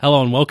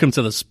Hello and welcome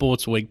to the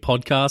Sports Week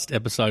podcast,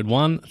 episode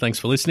 1. Thanks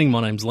for listening. My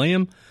name's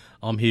Liam.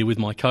 I'm here with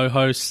my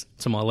co-host.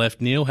 To my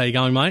left, Neil. How you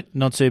going, mate?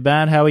 Not too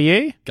bad. How are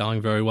you?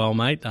 Going very well,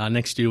 mate.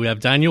 Next to you, we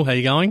have Daniel. How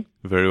you going?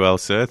 Very well,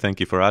 sir.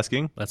 Thank you for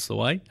asking. That's the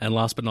way. And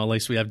last but not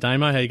least, we have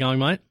Damo. How you going,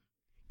 mate?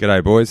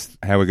 G'day, boys.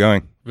 How we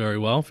going? Very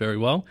well, very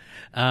well.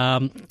 Now,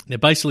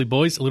 basically,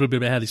 boys, a little bit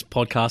about how this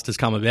podcast has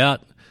come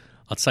about.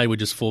 I'd say we're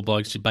just four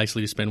blokes who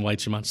basically spend way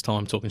too much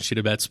time talking shit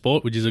about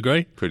sport. Would you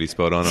agree? Pretty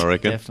spot on, I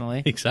reckon.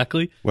 Definitely.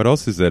 Exactly. What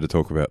else is there to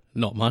talk about?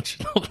 Not much.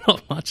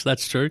 Not much,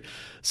 that's true.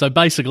 So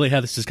basically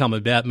how this has come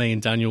about, me and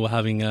Daniel were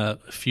having a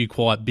few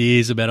quiet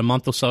beers about a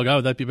month or so ago.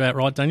 Would that be about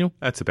right, Daniel?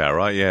 That's about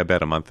right. Yeah,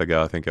 about a month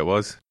ago, I think it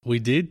was. We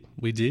did.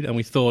 And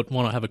we thought,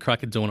 why not have a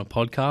crack at doing a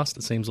podcast?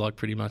 It seems like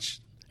pretty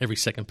much every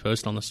second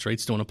person on the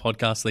street's doing a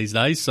podcast these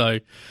days. So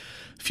a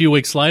few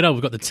weeks later,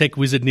 we've got the tech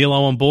wizard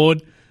Nilo on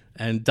board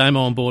and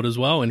Damo on board as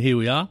well, and here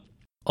we are.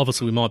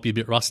 Obviously, we might be a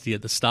bit rusty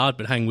at the start,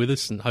 but hang with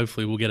us and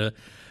hopefully we'll get a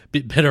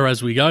bit better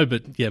as we go.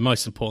 But yeah,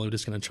 most importantly, we're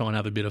just going to try and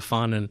have a bit of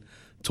fun and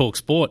talk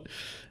sport.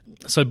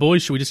 So,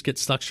 boys, should we just get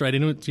stuck straight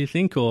into it, do you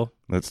think? Or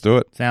Let's do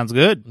it. Sounds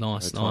good.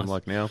 Nice. Time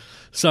like now.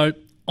 So,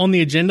 on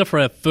the agenda for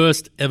our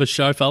first ever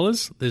show,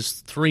 fellas,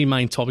 there's three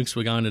main topics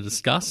we're going to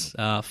discuss.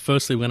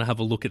 Firstly, we're going to have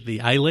a look at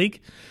the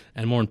A-League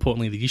and, more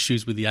importantly, the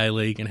issues with the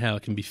A-League and how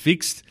it can be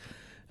fixed.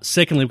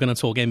 Secondly, we're going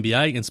to talk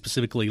NBA and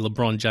specifically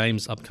LeBron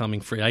James'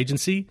 upcoming free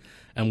agency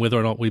and whether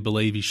or not we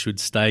believe he should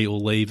stay or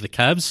leave the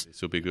Cavs.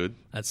 This will be good.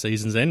 At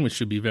season's end, which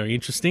should be very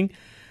interesting.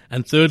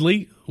 And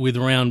thirdly, with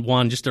round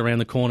one just around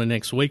the corner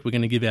next week, we're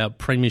going to give our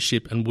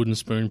premiership and wooden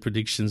spoon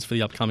predictions for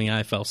the upcoming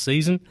AFL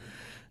season.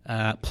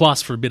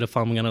 Plus, for a bit of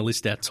fun, we're going to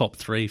list our top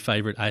 3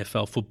 favourite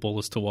AFL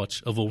footballers to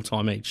watch of all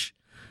time each,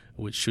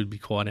 which should be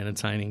quite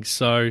entertaining.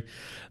 So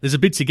there's a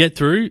bit to get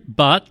through,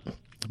 but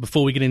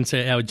before we get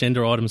into our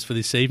agenda items for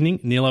this evening,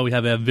 Nilo, we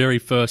have our very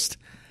first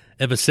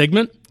ever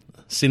segment,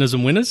 Sinners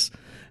and Winners.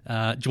 Do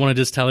you want to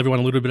just tell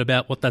everyone a little bit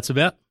about what that's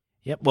about?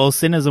 Yep. Well,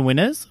 Sinners and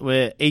Winners,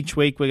 where each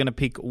week we're going to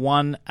pick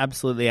one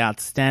absolutely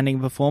outstanding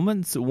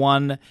performance,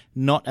 one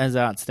not as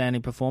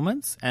outstanding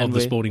performance, and Of the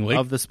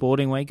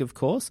sporting week, of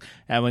course.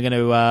 And we're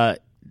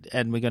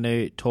going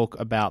to talk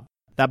about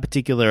that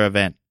particular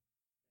event.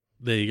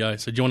 There you go.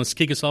 So do you want to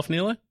kick us off,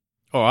 Nilo?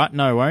 All right,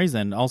 no worries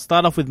then. I'll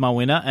start off with my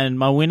winner, and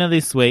my winner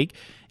this week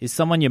is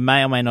someone you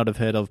may or may not have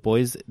heard of,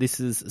 boys.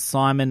 This is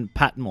Simon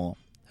Patmore.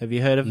 Have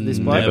you heard of this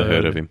bloke? Never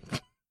heard of him.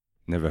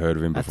 Never heard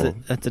of him before.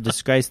 That's a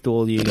disgrace to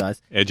all you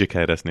guys.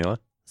 Educate us, Neela.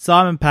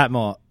 Simon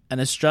Patmore, an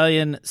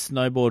Australian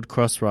snowboard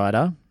cross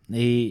rider.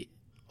 He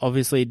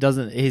obviously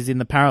he's in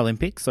the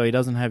Paralympics, so he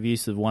doesn't have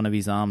use of one of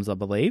his arms, I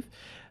believe.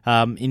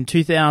 In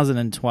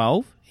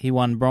 2012, he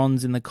won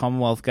bronze in the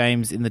Commonwealth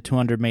Games in the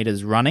 200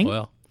 metres running.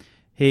 Wow.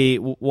 He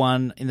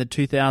won in the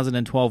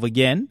 2012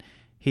 again.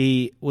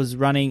 He was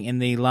running in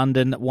the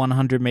London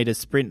 100 metre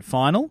sprint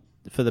final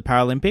for the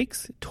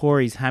Paralympics.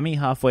 Tore his hammy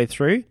halfway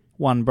through,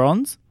 won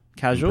bronze,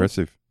 casual.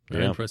 Impressive.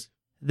 Very impressive.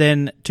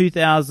 Then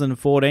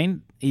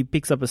 2014, he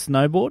picks up a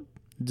snowboard,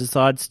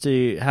 decides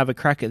to have a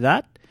crack at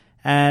that,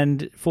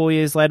 and 4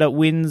 years later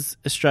wins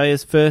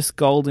Australia's first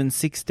gold in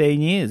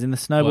 16 years in the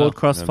snowboard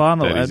cross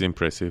final. That is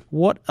impressive.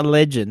 What a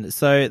legend.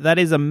 So that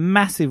is a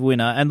massive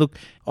winner. And look,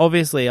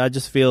 obviously I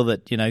just feel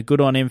that,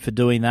 good on him for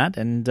doing that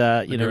and,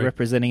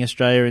 representing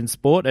Australia in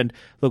sport. And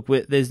look,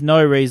 there's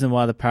no reason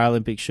why the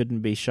Paralympics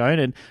shouldn't be shown.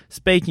 And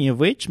speaking of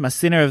which, my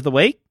sinner of the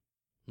week.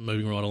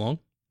 Moving right along.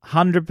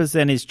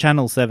 100% is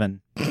Channel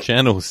 7.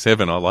 Channel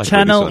 7, I like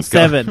Channel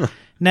 7.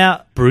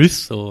 Now,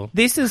 Bruce or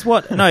this is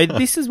what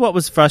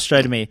was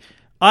frustrating me.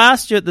 I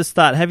asked you at the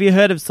start, have you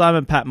heard of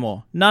Simon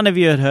Patmore? None of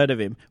you had heard of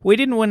him. We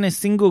didn't win a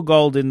single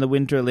gold in the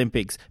Winter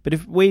Olympics, but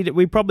if we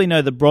probably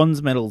know the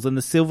bronze medals and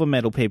the silver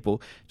medal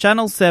people.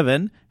 Channel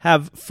 7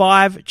 have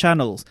 5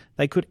 channels.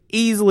 They could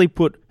easily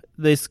put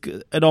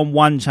it on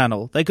one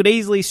channel. They could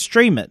easily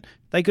stream it.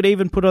 They could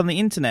even put it on the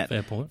internet.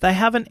 Fair point. They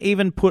haven't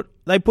even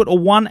they put a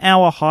 1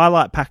 hour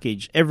highlight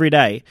package every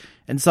day,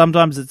 and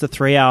sometimes it's a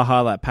 3 hour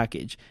highlight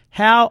package.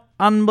 How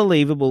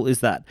unbelievable is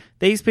that?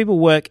 These people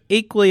work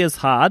equally as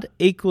hard,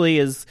 equally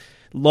as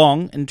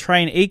long, and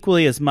train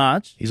equally as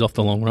much. He's off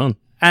the long run.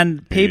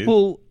 And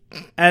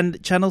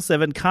and Channel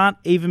 7 can't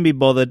even be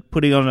bothered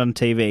putting on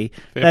TV.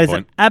 Fair that is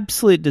point. an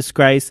absolute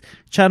disgrace.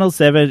 Channel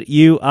 7,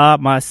 you are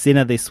my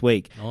sinner this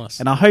week. Nice.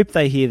 And I hope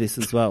they hear this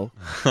as well.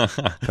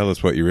 Tell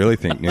us what you really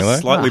think, Nilo.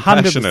 Slightly 100%.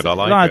 passionate, I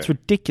like No, it. it's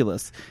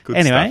ridiculous. Good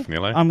anyway, stuff,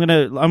 Nilo.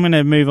 I'm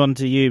gonna move on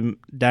to you,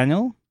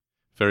 Daniel.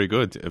 Very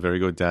good. Very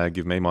good.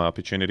 Give me my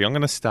opportunity. I'm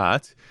going to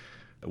start.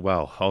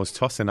 Well, I was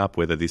tossing up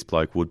whether this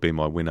bloke would be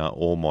my winner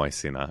or my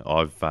sinner.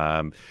 I've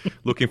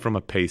looking from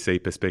a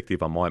PC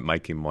perspective, I might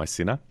make him my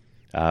sinner.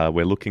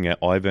 We're looking at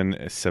Ivan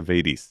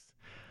Savidis.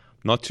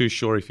 Not too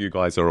sure if you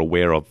guys are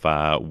aware of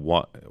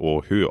what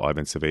or who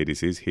Ivan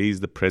Savidis is. He's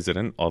the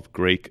president of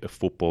Greek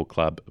football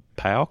club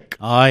PAOK.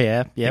 Oh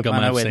yeah, I I know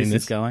have where seen this is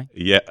this. going.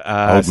 Yeah.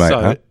 Old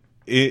mate,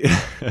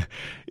 huh?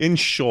 In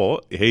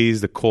short,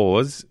 he's the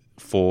cause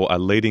for a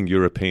leading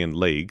European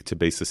league to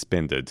be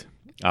suspended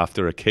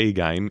after a key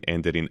game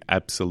ended in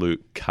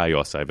absolute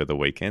chaos over the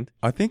weekend.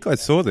 I think I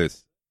saw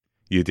this.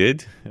 You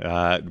did?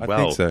 I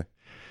think so.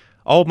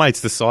 Old mate's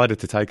decided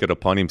to take it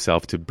upon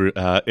himself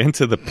to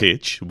enter the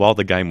pitch while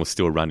the game was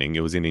still running.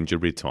 It was in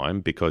injury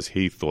time because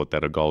he thought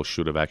that a goal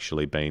should have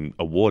actually been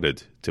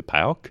awarded to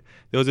PAOK.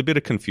 There was a bit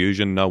of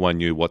confusion. No one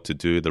knew what to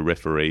do. The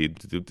referee,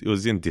 it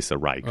was in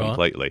disarray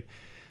completely.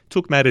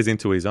 Took matters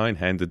into his own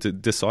hand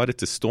and decided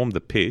to storm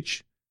the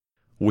pitch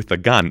with a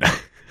gun.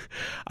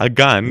 A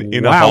gun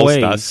in a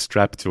holster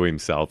strapped to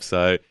himself.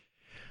 So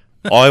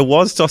I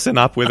was tossing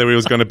up whether he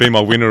was going to be my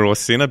winner or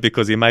sinner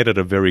because he made it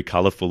a very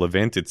colourful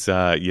event. It's,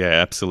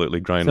 absolutely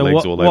grown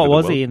legs all over the world.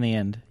 What was he in the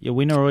end? Your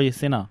winner or your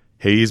sinner?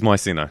 He is my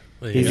sinner.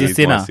 He's your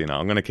sinner. My sinner.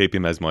 I'm going to keep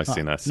him as my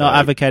sinner. So. Not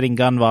advocating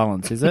gun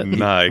violence, is it?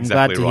 No,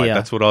 exactly right.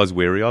 That's what I was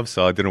wary of,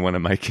 so I didn't want to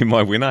make him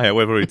my winner.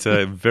 However, it's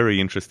a very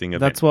interesting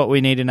event. That's what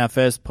we need in our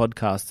first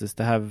podcast, is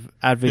to have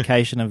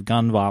advocation of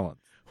gun violence.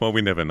 Well,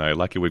 we never know.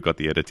 Lucky we've got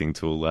the editing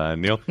tool,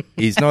 Neil.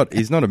 He's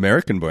not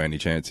American by any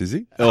chance, is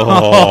he?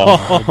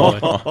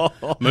 Oh,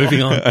 boy.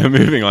 Moving on.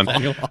 Moving on.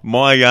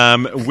 My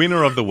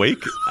winner of the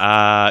week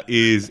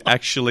is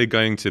actually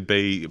going to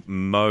be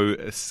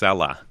Mo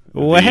Salah.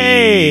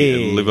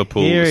 The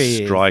Liverpool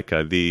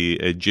striker, the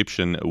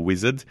Egyptian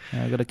wizard.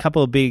 I've got a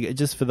couple of big,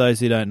 just for those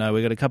who don't know,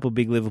 we've got a couple of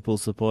big Liverpool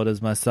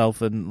supporters,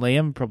 myself and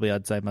Liam. Probably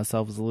I'd say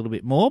myself is a little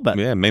bit more, but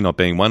yeah, me not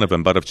being one of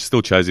them, but I've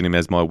still chosen him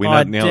as my winner.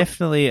 I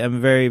definitely am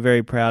very,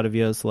 very proud of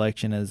your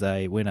selection as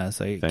a winner,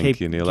 so keep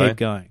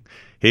going.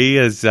 He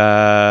has,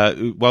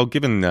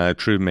 given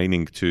true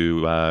meaning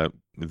to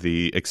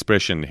the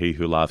expression, he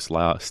who laughs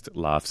last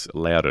laughs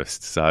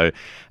loudest. So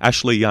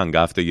Ashley Young,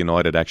 after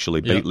United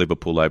actually beat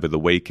Liverpool over the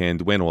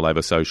weekend, went all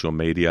over social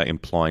media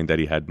implying that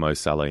he had Mo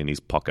Salah in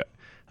his pocket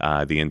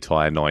the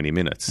entire 90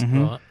 minutes.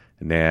 Mm-hmm. Right.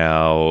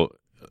 Now,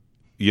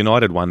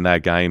 United won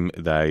that game.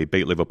 They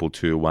beat Liverpool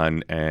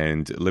 2-1,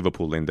 and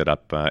Liverpool ended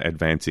up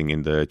advancing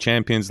in the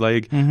Champions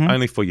League,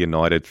 only for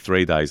United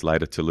 3 days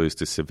later to lose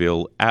to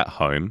Seville at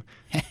home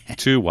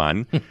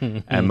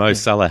 2-1. And Mo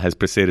Salah has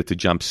proceeded to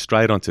jump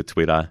straight onto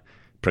Twitter,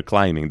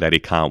 proclaiming that he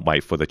can't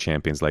wait for the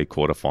Champions League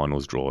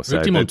quarterfinals draw.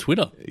 Ripped him on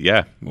Twitter.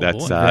 Yeah,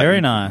 that's very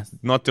nice.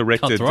 Not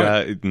directed.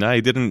 No, he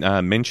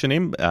didn't mention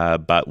him,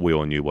 but we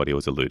all knew what he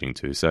was alluding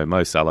to. So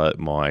Mo Salah,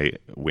 my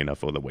winner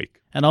for the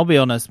week. And I'll be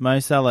honest, Mo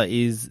Salah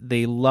is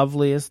the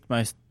loveliest,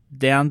 most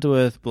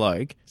down-to-earth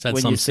bloke.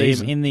 When you see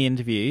him in the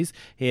interviews,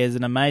 he is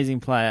an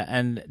amazing player,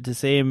 and to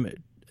see him,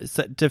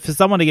 for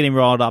someone to get him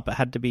rolled up, it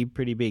had to be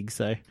pretty big.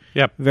 So,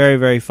 very,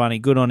 very funny.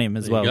 Good on him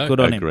as well. Good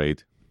on him.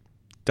 Agreed.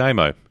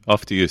 Damo,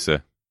 off to you,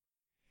 sir.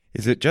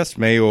 Is it just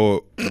me,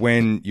 or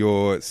when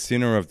your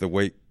sinner of the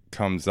week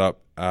comes up,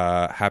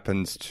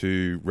 happens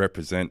to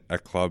represent a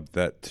club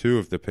that two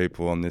of the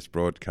people on this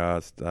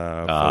broadcast support?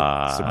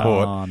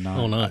 Oh,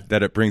 no.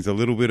 That it brings a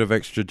little bit of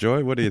extra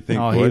joy? What do you think,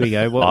 boys? Here we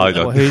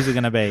go. Who's it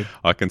going to be?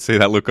 I can see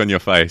that look on your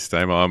face,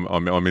 Damo.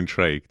 I'm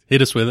intrigued.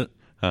 Hit us with it.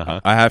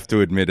 Uh-huh. I have to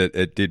admit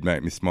it did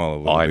make me smile a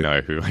little bit. I know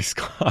who he's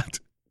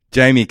got.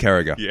 Jamie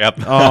Carragher.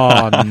 Yep.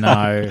 Oh,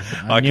 no.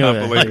 I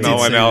can't believe no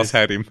one else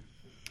had him.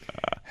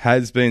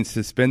 Has been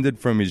suspended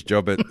from his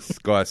job at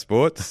Sky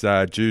Sports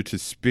due to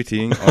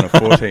spitting on a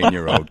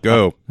 14-year-old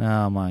girl.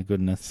 Oh, my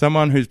goodness.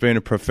 Someone who's been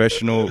a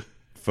professional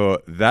for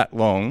that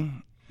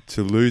long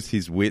to lose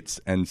his wits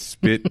and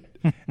spit.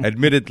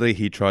 Admittedly,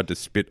 he tried to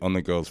spit on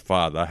the girl's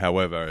father.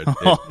 However,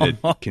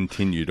 it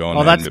continued on.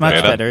 Oh, that's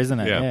much better,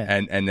 isn't it?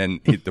 Yeah. And then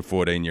hit the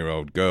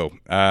 14-year-old girl.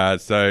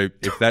 So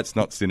if that's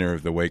not Sinner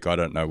of the Week, I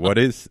don't know what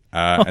is.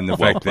 And the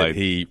fact that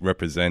he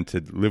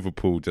represented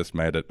Liverpool just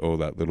made it all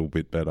that little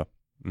bit better.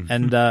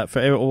 And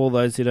for all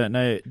those who don't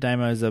know,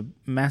 Damo's a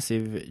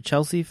massive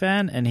Chelsea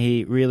fan, and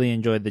he really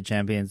enjoyed the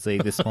Champions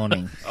League this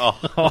morning.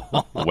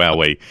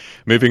 Wowee.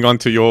 Moving on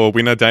to your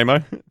winner,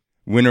 Damo.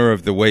 Winner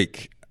of the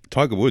week,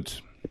 Tiger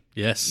Woods.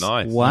 Yes.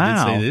 Nice. Wow.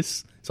 I did see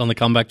this. It's on the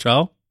comeback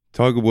trail.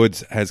 Tiger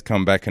Woods has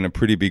come back in a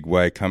pretty big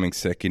way, coming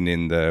second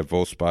in the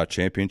Valspar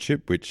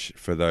Championship, which,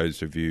 for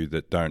those of you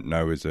that don't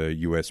know, is a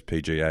US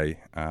PGA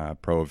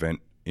pro event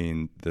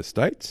in the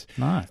States.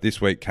 Nice. This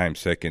week came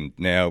second.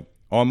 Now,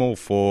 I'm all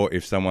for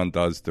if someone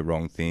does the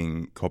wrong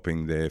thing,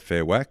 copping their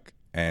fair whack.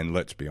 And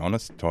let's be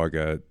honest,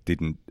 Tiger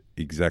didn't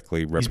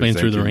exactly represent. He's been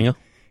through the ringer.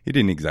 He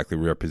didn't exactly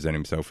represent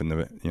himself in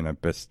the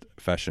best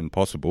fashion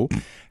possible.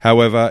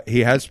 However,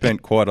 he has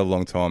spent quite a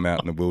long time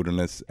out in the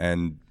wilderness,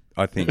 and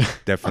I think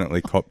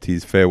definitely copped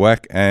his fair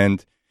whack.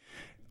 And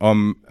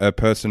I'm a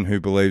person who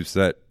believes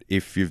that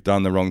if you've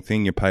done the wrong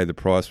thing, you pay the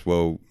price.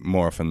 Well,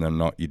 more often than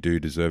not, you do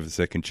deserve a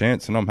second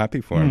chance, and I'm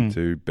happy for him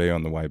to be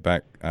on the way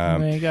back.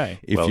 There you go.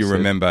 If you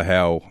remember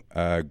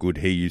how good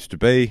he used to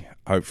be,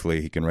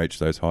 hopefully he can reach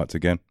those heights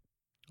again.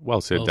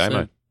 Well said,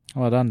 Damo.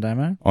 Well done,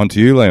 Damo. On to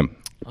you, Liam.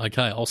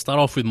 Okay, I'll start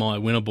off with my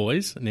winner,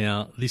 boys.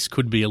 Now, this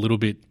could be a little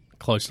bit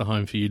close to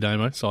home for you,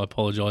 Damo, so I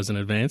apologise in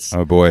advance.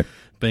 Oh, boy.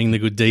 Being the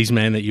good D's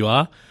man that you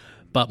are.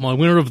 But my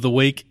winner of the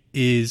week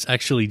is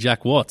actually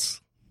Jack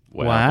Watts.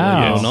 Wow.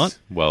 Believe it or not.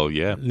 Well,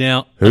 yeah.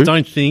 Now, Who? I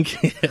don't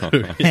think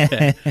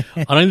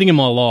in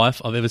my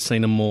life I've ever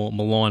seen a more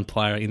maligned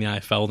player in the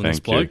AFL than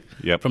this bloke.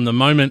 Yep. From the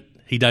moment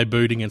He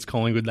debuted against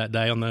Collingwood that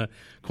day on the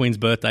Queen's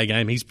birthday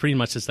game. He's pretty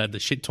much just had the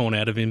shit torn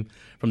out of him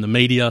from the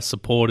media,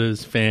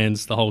 supporters,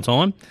 fans, the whole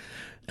time.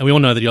 And we all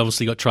know that he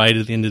obviously got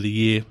traded at the end of the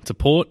year to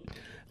Port.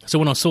 So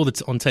when I saw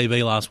that on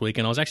TV last week,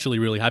 and I was actually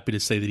really happy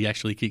to see that he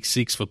actually kicked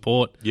 6 for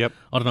Port. Yep.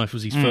 I don't know if it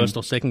was his first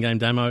or second game,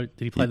 Damo. Did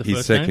he play the His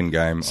first second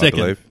game, Second.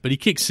 I believe. But he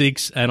kicked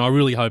 6, and I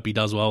really hope he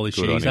does well this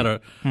year. He's had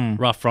a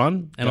rough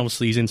run, and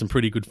obviously he's in some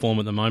pretty good form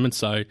at the moment.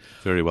 So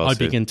Very well I hope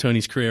he said. can turn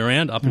his career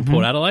around up in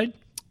Port Adelaide.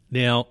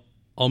 Now,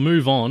 I'll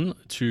move on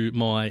to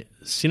my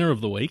sinner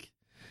of the week.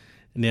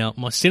 Now,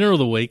 my sinner of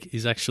the week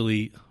is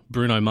actually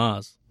Bruno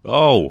Mars.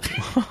 Oh,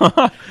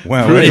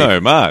 Wow, Bruno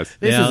Mars.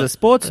 This Now- is a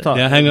sports talk.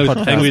 Now, hang with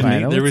podcast, me.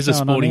 mate. There What's is a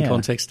going on sporting here?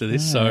 context to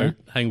this, so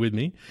hang with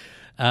me.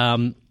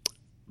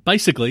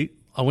 Basically,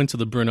 I went to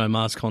the Bruno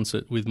Mars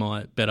concert with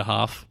my better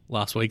half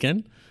last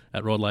weekend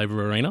at Rod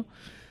Laver Arena.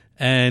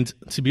 And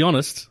to be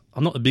honest,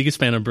 I'm not the biggest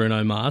fan of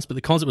Bruno Mars, but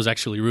the concert was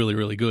actually really,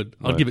 really good.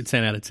 I'd give it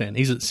 10 out of 10.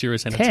 He's a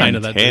serious entertainer,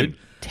 that 10. dude.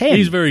 10.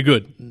 He's very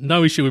good.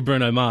 No issue with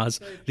Bruno Mars,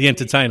 the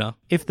entertainer.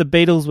 If the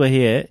Beatles were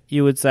here,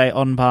 you would say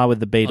on par with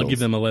the Beatles. I'll give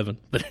them 11.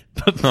 But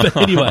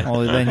anyway.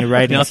 Well, then your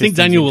rating Now, I think system's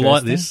Daniel will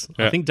like interesting.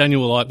 this. I think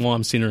Daniel will like why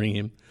I'm sinnering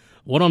him.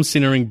 What I'm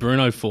sinnering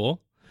Bruno for,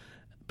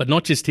 but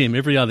not just him,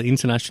 every other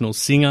international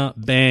singer,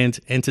 band,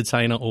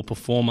 entertainer or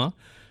performer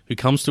who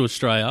comes to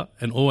Australia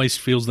and always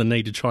feels the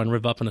need to try and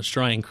rev up an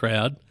Australian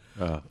crowd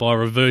by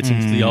reverting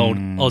to the old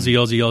Aussie,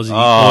 Aussie, Aussie,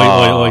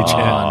 oi, oi, oi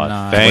chant.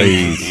 no.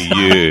 Thank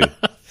you.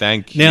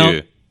 Thank Now,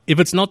 you. if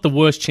it's not the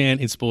worst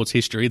chant in sports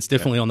history, it's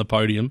definitely on the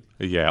podium.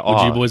 Yeah.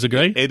 Would you boys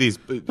agree? It is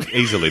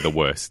easily the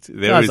worst.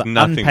 There Guys is are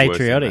nothing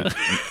unpatriotic. worse.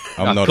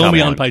 I'm not call a me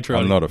fan.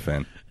 unpatriotic. I'm not a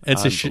fan.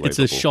 It's a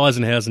Unbelievable.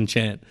 Scheisenhausen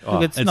chant.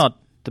 Look, it's not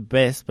the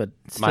best, but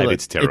still Mate,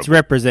 it's terrible. it's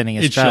representing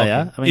It's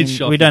Australia. shocking. I mean, It's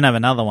shocking. we don't have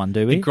another one,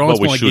 do we? It grinds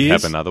Well, we my should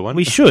gears. have another one.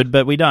 We should,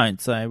 but we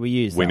don't, so we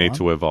use We that need one.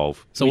 to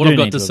evolve. So We what do I've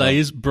got need to to say evolve.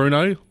 is,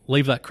 Bruno,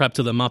 leave that crap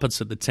to the Muppets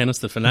at the Tennis,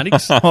 the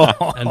Fanatics,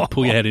 and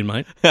pull your head in,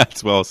 mate.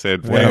 That's well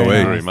said. Very Thank you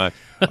nice. very much.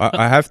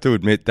 I have to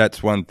admit,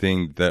 that's one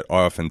thing that I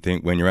often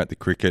think when you're at the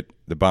cricket,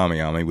 the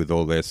Barmy Army with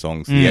all their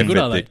songs, the Good, effort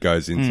are they? that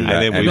goes into And that.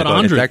 then we've got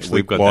it's 100. actually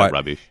We've got that quite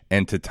rubbish.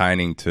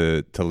 entertaining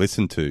to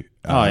listen to.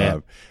 Oh, yeah.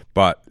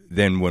 But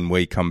then when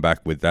we come back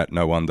with that,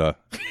 no wonder,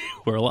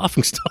 We're a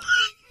laughing stock.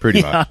 pretty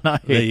Yeah, much. no,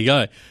 There you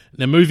go.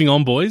 Now, moving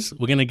on, boys,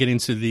 we're going to get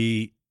into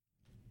the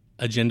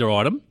agenda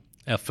item,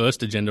 our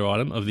first agenda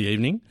item of the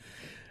evening.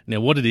 Now,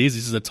 what it is,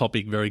 this is a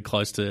topic very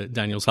close to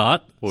Daniel's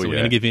heart, Oh, so we're yeah.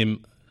 going to give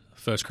him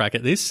first crack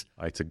at this.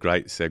 It's a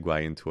great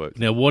segue into it.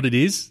 Now, what it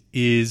is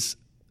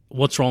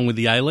what's wrong with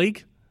the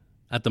A-League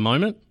at the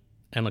moment,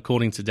 and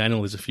according to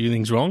Daniel, there's a few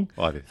things wrong,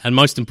 and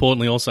most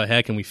importantly also,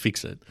 how can we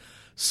fix it?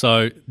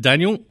 So,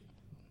 Daniel,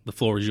 the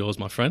floor is yours,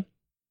 my friend.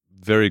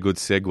 Very good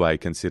segue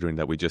considering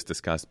that we just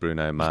discussed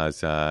Bruno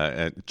Mars'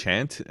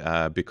 chant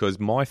because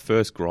my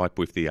first gripe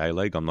with the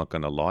A-League, I'm not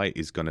going to lie,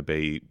 is going to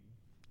be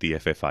the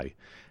FFA,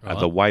 Right.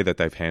 the way that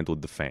they've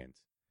handled the fans.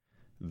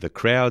 The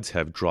crowds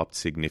have dropped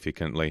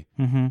significantly.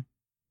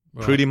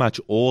 Right. Pretty much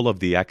all of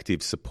the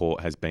active support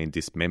has been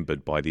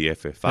dismembered by the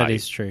FFA. That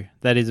is true.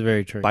 That is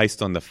very true.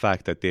 Based on the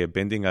fact that they're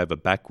bending over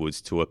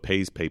backwards to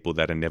appease people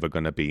that are never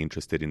going to be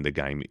interested in the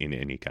game in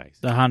any case.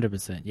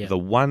 100%, yeah. The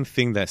one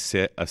thing that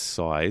set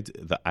aside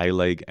the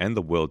A-League and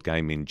the World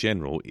Game in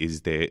general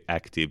is their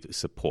active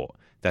support.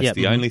 That's Yep,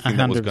 the only thing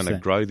that was going to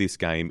 100%. grow this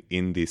game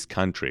in this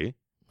country,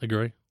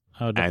 Agree.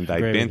 I would and they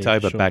agree with bent you,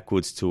 over sure.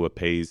 backwards to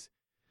appease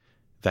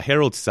the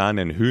Herald Sun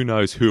and who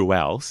knows who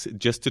else,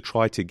 just to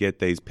try to get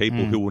these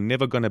people who were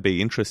never going to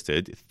be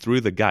interested through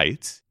the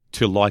gates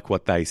to like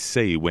what they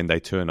see when they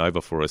turn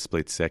over for a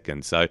split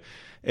second. So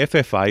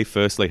FFA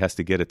firstly has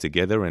to get it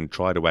together and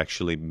try to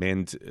actually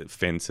mend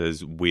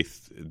fences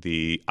with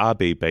the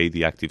RBB,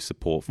 the active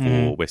support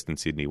for Western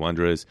Sydney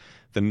Wanderers,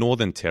 the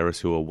Northern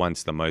Terrace, who are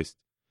once the most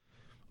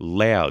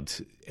loud,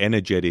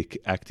 energetic,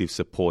 active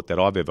support that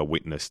I've ever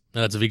witnessed.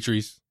 That's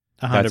victories.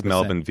 100%. That's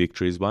Melbourne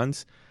Victories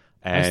ones.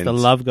 I used And to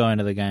love going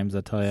to the games,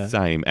 I tell you.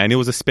 same. And it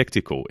was a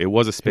spectacle. It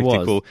was a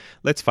spectacle.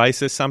 Let's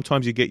face it,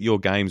 sometimes you get your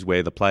games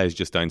where the players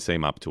just don't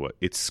seem up to it.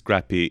 It's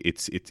scrappy.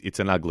 It's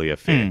an ugly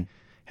affair.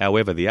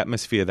 However, the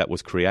atmosphere that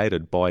was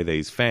created by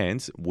these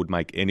fans would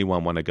make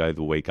anyone want to go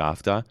the week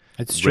after,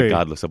 It's true.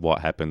 regardless of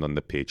what happened on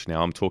the pitch.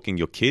 Now, I'm talking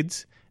your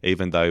kids,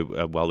 even though,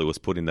 it was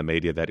put in the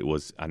media that it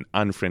was an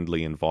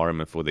unfriendly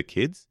environment for the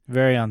kids.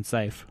 Very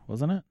unsafe,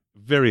 wasn't it?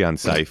 Very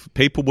unsafe.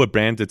 People were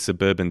branded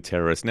suburban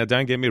terrorists. Now,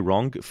 don't get me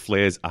wrong,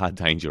 flares are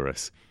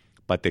dangerous,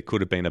 but there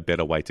could have been a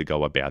better way to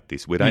go about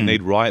this. We don't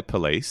need riot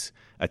police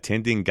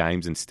attending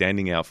games and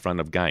standing out front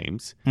of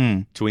games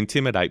to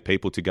intimidate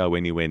people to go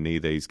anywhere near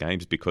these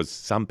games because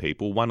some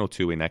people, one or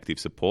two in active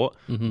support,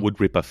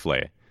 would rip a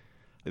flare.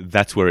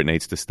 That's where it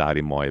needs to start,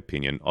 in my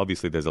opinion.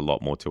 Obviously, there's a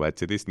lot more to add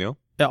to this, Neil.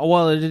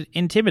 Well, it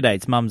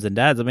intimidates mums and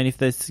dads. I mean, if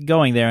they're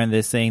going there and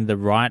they're seeing the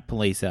riot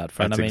police out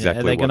front, That's I mean, exactly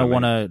are they going to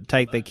what I want to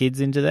take their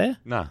kids into there?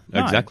 No,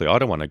 No. exactly. I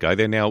don't want to go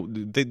there. Now,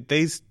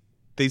 these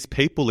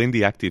people in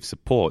the active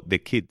support, they're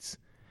kids.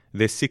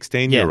 They're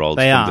 16-year-olds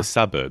they from are. the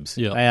suburbs.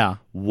 Yeah. They are.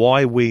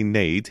 Why we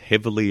need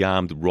heavily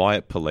armed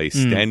riot police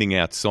standing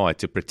outside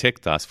to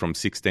protect us from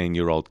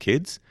 16-year-old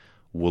kids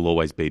will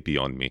always be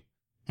beyond me.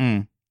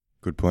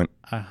 Good point.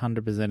 I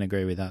 100%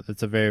 agree with that.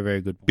 That's a very, very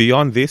good point.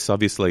 Beyond this,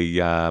 obviously,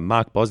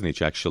 Mark Bosnich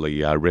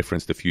actually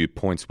referenced a few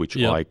points which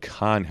I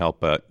can't help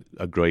but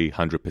agree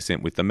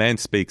 100% with. The man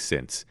speaks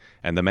sense,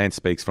 and the man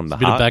speaks from the A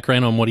bit heart. of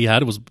background on what he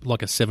had. It was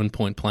like a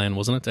 7-point plan,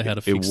 wasn't it, to how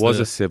to fix It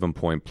was a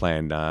 7-point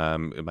plan.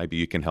 Maybe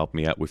you can help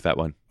me out with that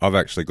one, I've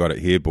actually got it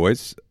here,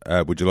 boys.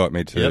 Would you like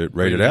me to Yep,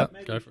 read it out?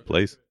 Go for it.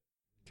 please.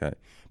 Okay.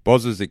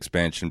 Boz's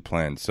expansion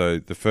plan. So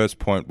the first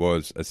point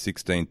was a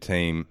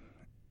 16-team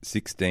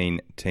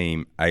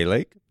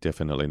A-League.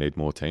 Definitely need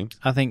more teams.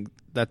 I think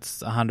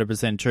that's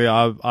 100% true.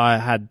 I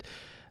had,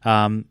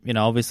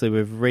 obviously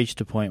we've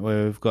reached a point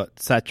where we've got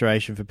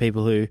saturation for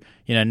people who,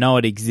 know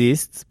it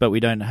exists, but we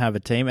don't have a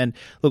team. And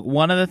look,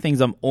 one of the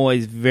things I'm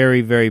always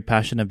very, very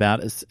passionate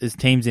about is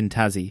teams in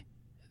Tassie.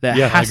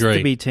 There has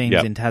to be teams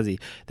in Tassie.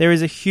 There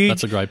is a huge...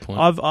 That's a great point.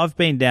 I've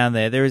been down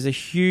there. There is a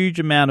huge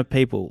amount of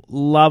people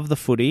love the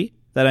footy.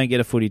 They don't get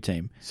a footy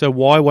team. So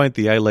why won't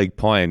the A-League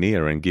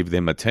pioneer and give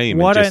them a team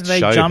Why and don't just they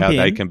show jump how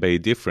they in, can be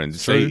different?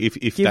 True. See, if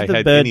Give they the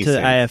had bird any to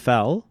sense.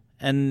 AFL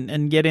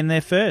and get in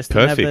there first.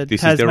 Perfect. And have the This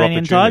is their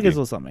Tasmanian opportunity. Tigers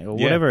or something, or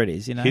Yeah. whatever it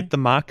is, Hit the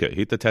market.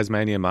 Hit the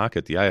Tasmanian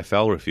market. The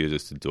AFL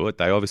refuses to do it.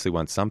 They obviously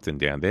want something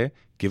down there.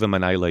 Give them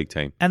an A-League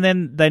team. And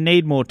then they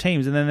need more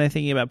teams, and then they're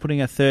thinking about putting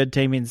a third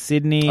team in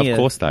Sydney. Of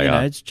course they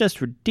are. It's just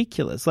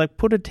ridiculous. Like,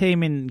 put a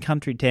team in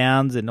country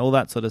towns and all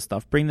that sort of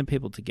stuff. Bring the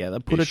people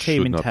together. Put It a team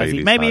should in not be Tassie.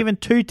 this Maybe hard. even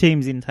 2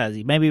 teams in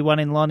Tassie. Maybe one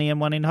in Lonnie and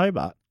one in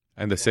Hobart.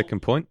 And the second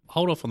point?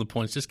 Hold off on the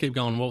points. Just keep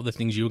going. What were the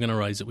things you were going to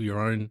raise that were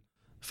your own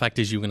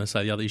factors you were going to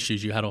say, the other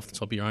issues you had off the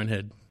top of your own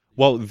head?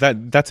 Well,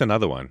 that's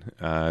another one.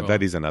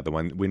 That is another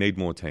one. We need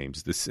more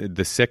teams.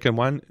 The second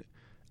one,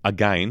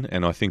 again,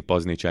 and I think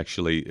Bosnich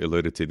actually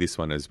alluded to this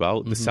one as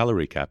well, the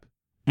salary cap.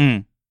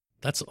 Mm.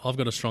 I've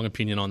got a strong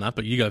opinion on that,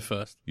 but you go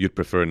first. You'd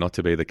prefer it not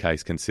to be the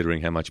case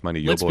considering how much money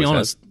your Let's boys be have.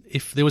 honest.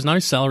 If there was no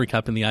salary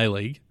cap in the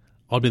A-League,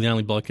 I'd be the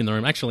only bloke in the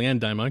room, actually,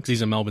 and Damo, because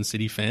he's a Melbourne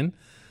City fan,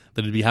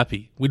 that'd be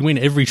happy. We'd win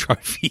every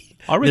trophy.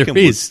 I reckon there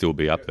we'd is. still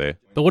be up there.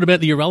 But what about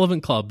the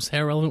irrelevant clubs?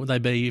 How relevant would they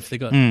be if they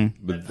got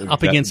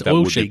up against that oil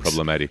would be sheiks,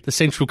 problematic. the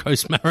Central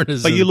Coast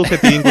Mariners? But you look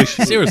at the English...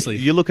 Seriously.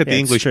 You look at the it's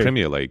English true.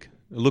 Premier League.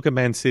 Look at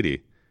Man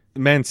City.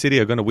 Man City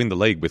are going to win the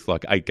league with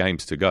like 8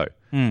 games to go.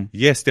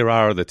 Yes, there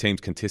are other teams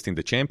contesting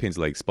the Champions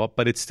League spot,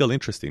 but it's still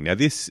interesting. Now,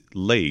 this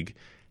league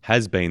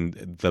has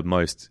been the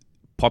most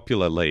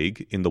popular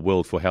league in the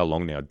world for how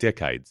long now?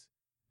 Decades.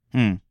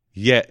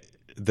 Yet,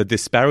 the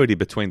disparity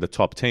between the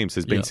top teams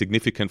has been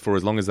significant for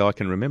as long as I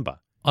can remember.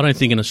 I don't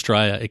think in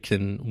Australia it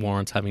can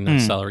warrant having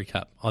that salary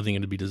cap. I think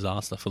it'd be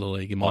disaster for the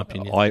league, in my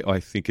opinion. I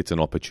think it's an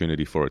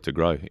opportunity for it to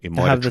grow. It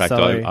might have the attract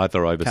salary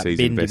other cap overseas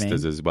bin, you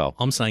investors mean? as well.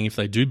 I'm saying if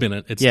they do bin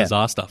it, it's Yeah.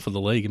 disaster for the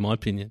league, in my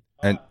opinion.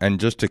 And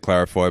just to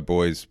clarify,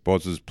 boys,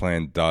 Boz's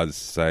plan does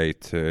say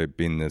to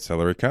bin the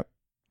salary cap.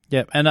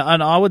 Yeah, and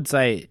I would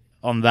say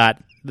on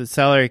that, the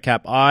salary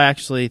cap, I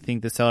actually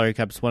think the salary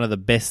cap is one of the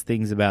best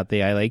things about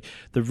the A-League.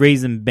 The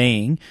reason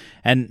being,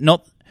 and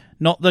not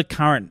the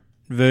current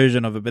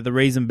version of it, but the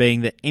reason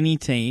being that any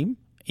team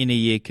in a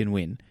year can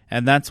win.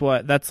 And that's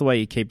the way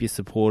you keep your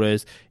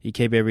supporters, you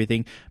keep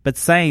everything. But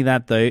saying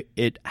that though,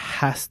 it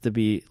has to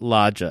be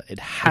larger. It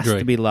has Agree.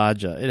 to be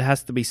larger. It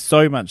has to be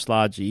so much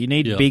larger. You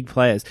need Yeah. big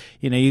players.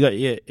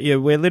 We're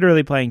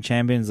literally playing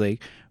Champions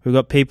League. We've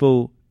got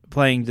people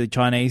playing the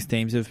Chinese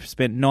teams who've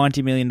spent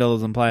 $90 million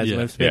on players, Yeah.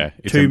 and we've spent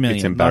It's $2 million.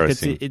 It's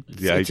embarrassing. It's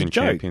the a Asian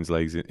joke. Champions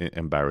League's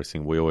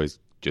embarrassing. We always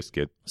just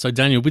get... So,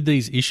 Daniel, with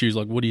these issues,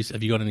 like,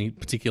 have you got any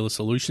particular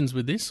solutions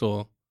with this,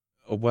 or?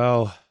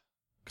 Well...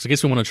 Because I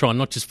guess we want to try and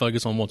not just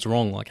focus on what's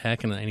wrong, like how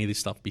can any of this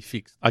stuff be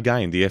fixed?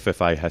 Again, the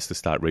FFA has to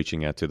start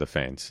reaching out to the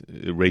fans,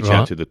 reach Right.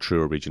 out to the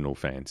true original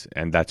fans,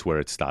 and that's where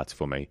it starts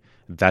for me.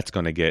 That's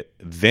going to get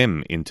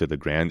them into the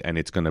ground, and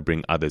it's going to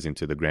bring others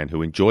into the ground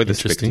who enjoy the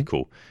Interesting.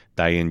 spectacle.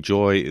 They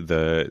enjoy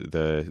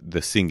the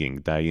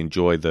singing. They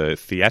enjoy the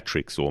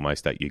theatrics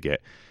almost that you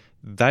get.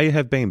 They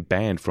have been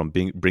banned from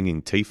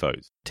bringing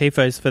tifos.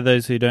 Tifos, for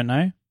those who don't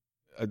know.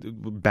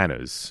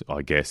 Banners,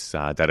 I guess,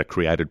 that are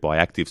created by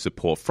active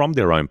support from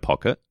their own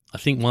pocket. I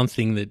think one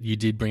thing that you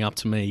did bring up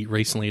to me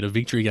recently at a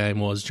victory game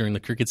was during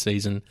the cricket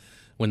season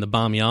when the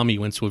Barmy Army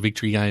went to a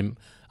victory game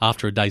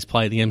after a day's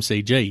play at the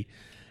MCG,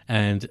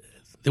 and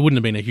there wouldn't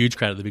have been a huge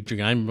crowd at the victory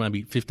game,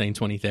 maybe 15,000,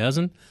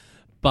 20,000,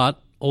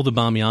 but all the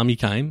Barmy Army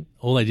came.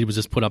 All they did was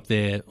just put up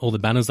all the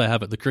banners they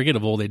have at the cricket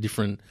of all their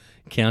different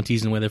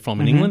counties and where they're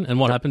from in England. And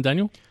what happened,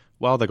 Daniel?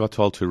 Well, they got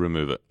told to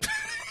remove it.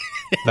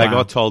 They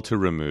got told to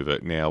remove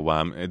it. Now,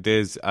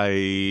 there's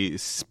a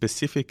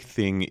specific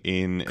thing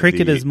in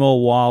Cricket is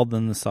more wild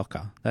than the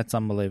soccer. That's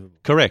unbelievable.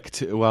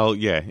 Correct. Well,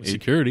 yeah.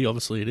 Security,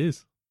 obviously it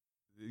is.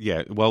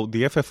 Yeah, well,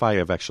 the FFA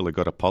have actually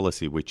got a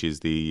policy, which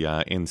is the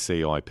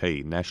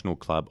NCIP, National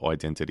Club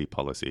Identity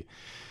Policy.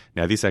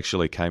 Now, this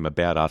actually came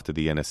about after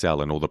the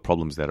NSL and all the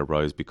problems that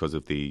arose because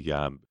of the,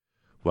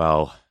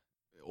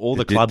 all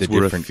the The clubs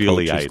were different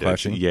cultures affiliated,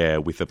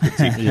 clashing. with a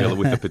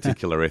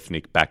particular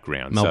ethnic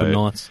background. Melbourne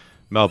Knights.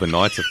 Melbourne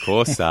Knights, of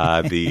course,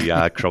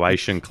 the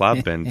Croatian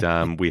club,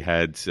 and we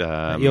had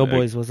Your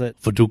boys, was it?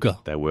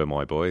 Viduka. They were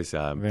my boys.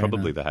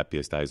 Probably nice. the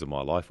happiest days of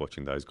my life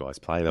watching those guys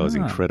play. That was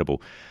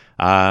incredible.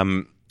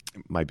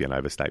 Maybe an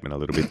overstatement a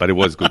little bit, but it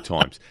was good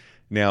times.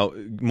 Now,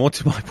 more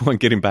to my point,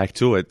 getting back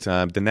to it,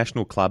 the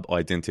National Club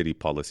Identity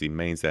Policy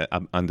means that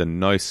under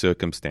no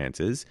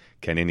circumstances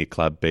can any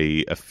club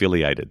be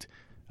affiliated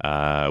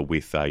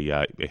with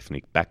a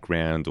ethnic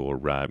background or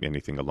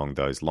anything along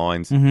those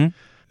lines. Mm-hmm.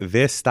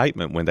 Their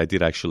statement when they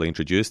did actually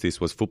introduce this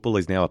was football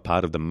is now a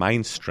part of the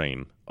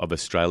mainstream of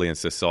Australian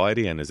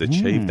society and has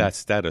achieved that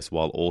status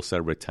while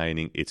also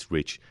retaining its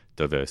rich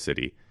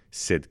diversity,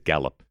 said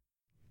Gallup.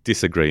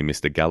 Disagree,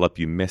 Mr. Gallup.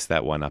 You messed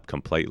that one up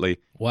completely.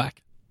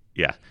 Whack.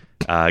 Yeah.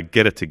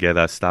 Get it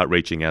together, start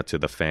reaching out to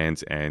the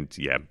fans, and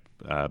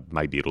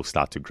maybe it'll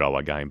start to grow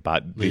again.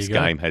 But this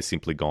game has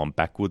simply gone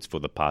backwards for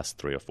the past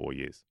 3 or 4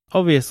 years.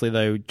 Obviously,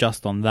 though,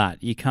 just on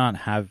that, you can't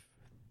have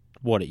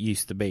what it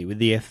used to be with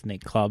the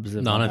ethnic clubs.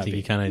 No, I don't think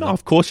you can either. No,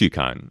 of course you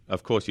can.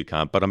 Of course you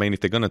can't. But I mean, if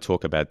they're going to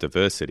talk about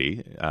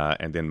diversity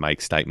and then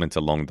make statements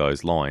along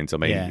those lines, I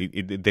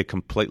mean, they're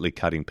completely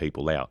cutting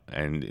people out,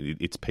 and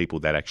it's people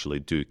that actually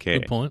do care.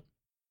 Good point.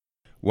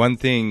 One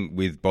thing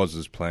with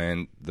Boz's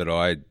plan that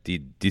I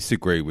did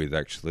disagree with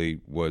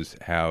actually was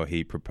how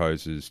he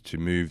proposes to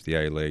move the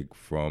A-League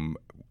from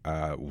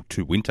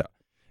to winter.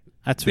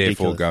 That's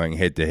therefore ridiculous. going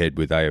head-to-head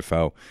with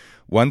AFL.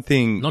 One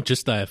thing... Not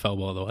just AFL,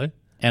 by the way.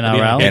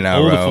 NRL.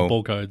 All the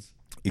football codes.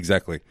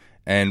 Exactly.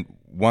 And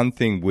one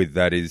thing with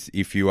that is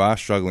if you are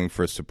struggling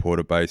for a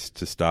supporter base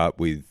to start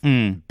with,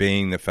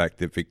 being the fact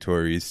that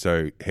Victoria is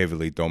so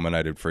heavily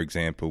dominated, for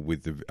example,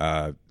 with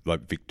the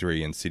like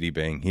Victory and City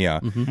being here,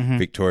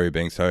 Victoria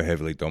being so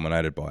heavily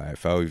dominated by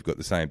AFL, you've got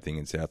the same thing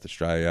in South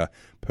Australia,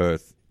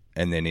 Perth,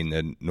 and then in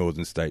the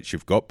northern states,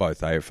 you've got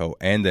both AFL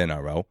and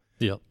NRL.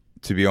 Yep.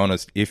 To be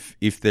honest,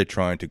 if they're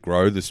trying to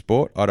grow the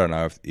sport, I don't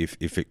know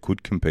if it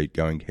could compete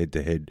going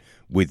head-to-head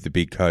with the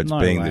big codes,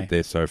 being that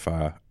they're so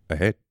far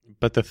ahead.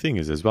 But the thing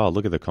is as well,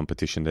 look at the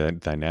competition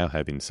that they now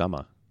have in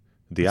summer.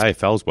 The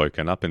AFL's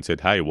woken up and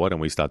said, hey, why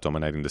don't we start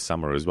dominating the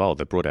summer as well?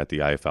 They brought out the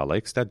AFL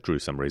X. That drew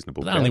some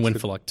reasonable But they only crowds.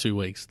 went for like 2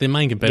 weeks. Their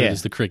main competitor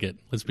is the cricket.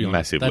 Let's be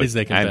honest. Massively. That is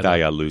their competitor. And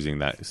they are losing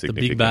that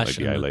significantly, Bash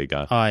the A-League.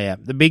 Oh, yeah.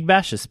 The Big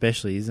Bash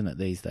especially, isn't it,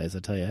 these days, I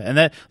tell you.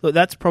 And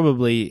that's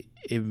probably,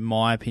 in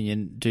my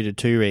opinion, due to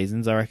 2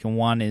 reasons. I reckon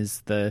one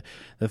is the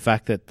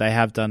fact that they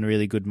have done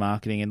really good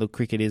marketing. And look,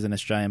 cricket is an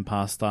Australian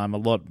pastime.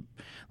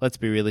 Let's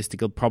be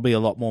realistic, probably a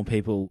lot more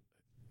people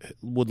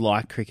would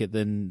like cricket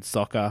than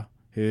soccer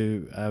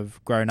who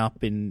have grown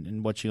up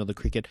in watching all the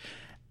cricket.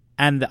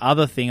 And the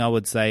other thing I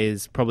would say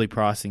is probably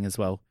pricing as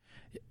well.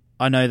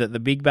 I know that the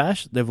Big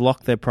Bash, they've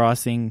locked their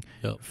pricing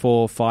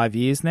for 5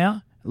 years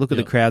now. Look at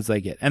the crowds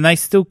they get. And they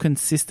still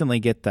consistently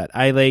get that.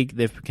 A-League,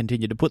 they've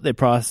continued to put their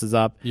prices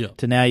up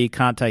to now you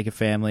can't take a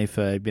family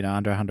for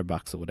under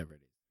 $100 or whatever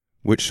it is.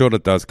 Which sort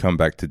of does come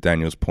back to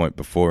Daniel's point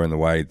before in the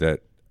way that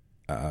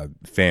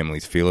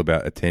families feel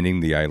about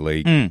attending the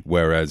A-League,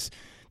 whereas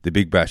the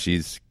Big Bash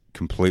is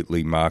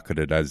completely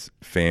marketed as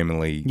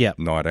family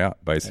night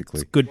out, basically.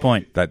 That's a good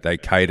point. That they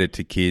cater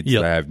to kids, they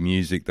have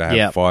music, they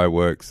have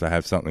fireworks, they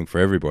have something for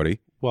everybody.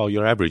 Well,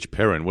 your average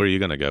parent, where are you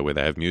going to go? Where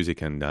they have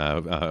music and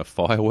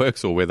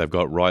fireworks, or where they've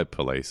got riot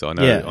police? I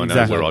know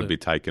where I'd be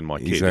taking my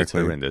kid. It's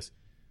horrendous.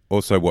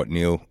 Also what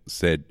Neil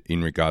said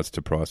in regards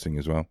to pricing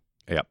as well.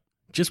 Yep.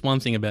 Just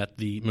one thing about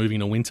the moving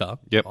to winter.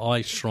 Yep.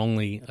 I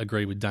strongly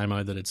agree with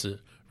Damo that it's a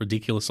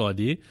ridiculous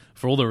idea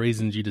for all the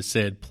reasons you just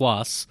said.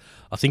 Plus,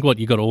 I think what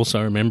you got to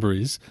also remember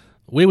is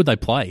where would they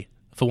play?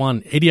 For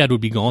one, Etihad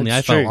would be gone.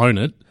 That's the AFL true. own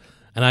it,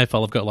 and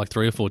AFL have got like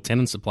 3 or 4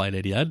 tenants that play at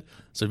Etihad,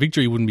 so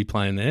Victory wouldn't be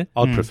playing there.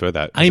 I'd prefer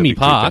that. as a Amy Victory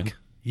Park, game.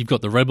 you've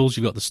got the Rebels,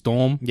 you've got the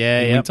Storm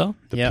in winter.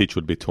 The pitch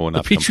would be torn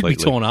up The pitch completely. would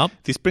be torn up.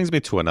 This brings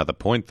me to another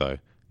point, though.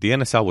 The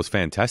NSL was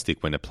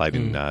fantastic when it played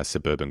in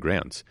suburban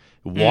grounds.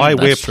 Why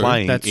we're That's true.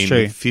 playing That's in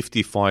true.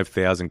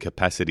 55,000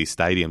 capacity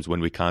stadiums when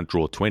we can't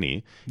draw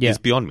 20 is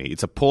beyond me.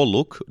 It's a poor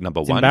look, number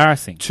one.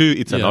 Embarrassing. 2,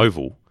 it's an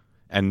oval,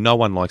 and no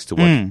one likes to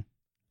watch it.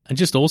 And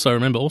just also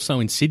remember, also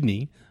in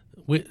Sydney,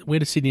 where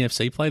does Sydney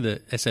FC play?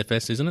 The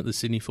SFS, isn't it? The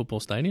Sydney Football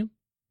Stadium?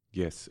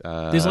 Yes.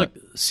 There's like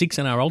 6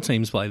 NRL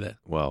teams play there.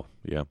 Well,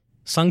 yeah.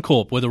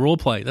 Suncorp, where the Raw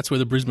play, that's where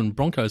the Brisbane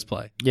Broncos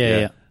play.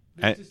 Yeah.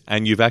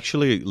 And you've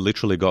actually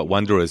literally got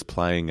Wanderers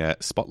playing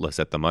Spotless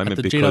at the moment At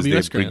the because GWS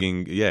they're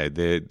bringing,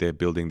 they're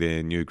building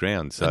their new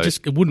ground. So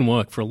It wouldn't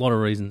work for a lot of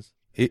reasons.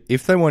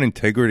 If they want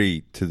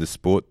integrity to the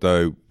sport,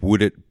 though,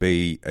 would it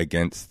be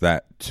against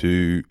that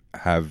to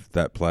have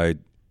that played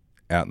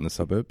out in the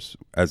suburbs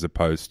as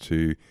opposed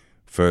to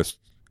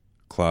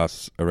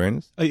first-class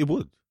arenas? it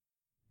would.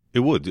 It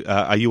would.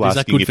 Are you Is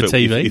that asking good for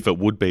TV? if it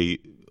would be?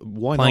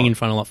 Why Playing not? in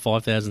front of like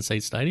 5,000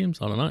 seat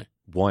stadiums? I don't know.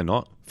 Why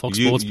not? Fox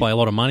Sports play a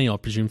lot of money, I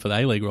presume, for the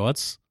A-League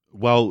rights.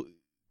 Well,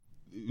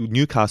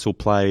 Newcastle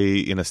play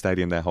in a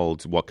stadium that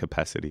holds what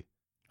capacity?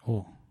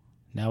 Oh,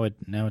 now we're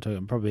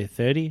talking probably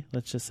 30.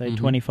 Let's just say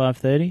 25,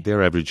 30.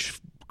 Their average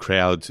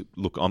crowd,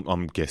 look,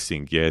 I'm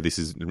guessing, this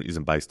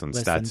isn't based on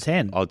Less stats.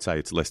 than 10. I'd say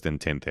it's less than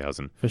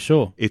 10,000. For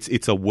sure.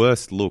 It's a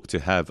worse look to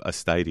have a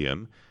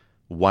stadium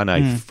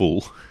 1/8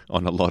 full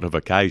on a lot of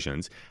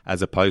occasions,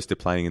 as opposed to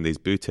playing in these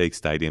boutique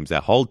stadiums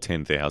that hold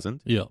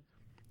 10,000. Yeah.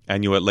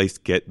 And you at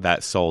least get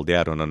that sold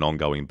out on an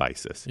ongoing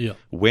basis. Yeah.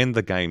 When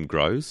the game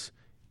grows,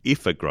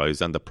 if it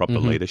grows under proper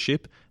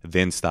leadership,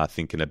 then start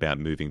thinking about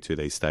moving to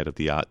these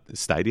state-of-the-art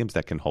stadiums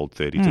that can hold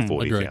 30 to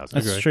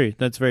 40,000. That's true.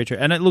 That's very true.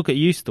 And it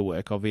used to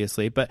work,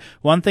 obviously. But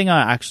one thing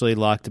I actually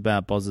liked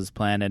about Boz's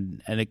plan,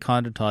 and it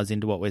kind of ties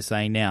into what we're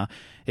saying now,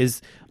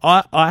 is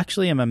I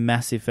actually am a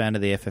massive fan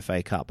of the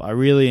FFA Cup. I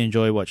really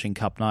enjoy watching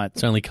Cup nights.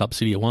 It's only Cup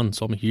City at one,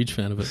 so I'm a huge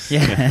fan of it.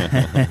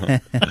 Yeah.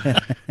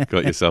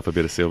 Got yourself a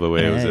bit of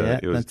silverware.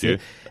 It was due.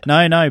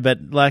 No,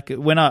 but like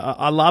when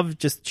I love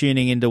just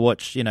tuning in to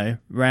watch,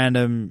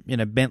 random,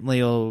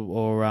 Bentley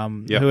or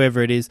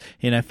whoever it is,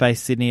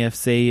 face Sydney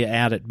FC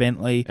out at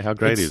Bentley. How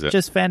great is it? It's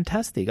just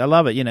fantastic. I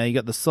love it. You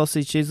got the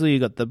sausage chisel, you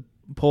got the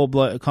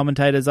poor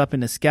commentators up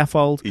in the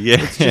scaffold.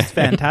 Yeah. It's just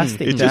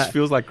fantastic. It just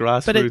feels like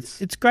grassroots. But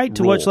it's great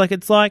to watch. Like,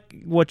 it's like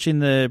watching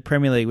the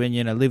Premier League when,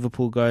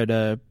 Liverpool go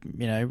to,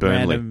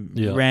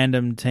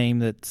 random team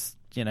that's,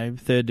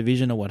 third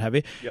division or what have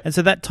you. Yep. And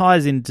so that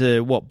ties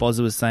into what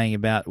Bozza was saying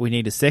about we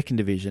need a second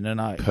division. And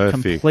I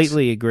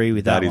completely agree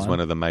with that. That is one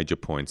of the major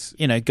points.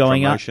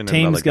 Going up,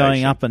 teams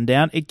going up and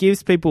down. It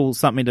gives people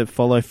something to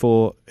follow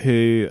for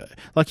who,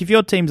 like if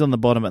your team's on the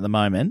bottom at the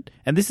moment,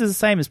 and this is the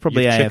same as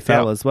probably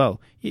AFL as well,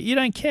 you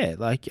don't care.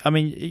 Like, I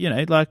mean,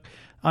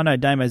 I know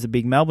Damo's a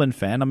big Melbourne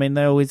fan. I mean,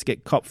 they always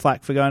get cop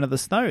flack for going to the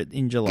snow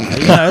in July.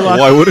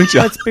 Why wouldn't you?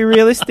 Let's be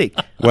realistic.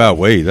 Well,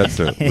 that's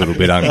a little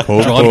bit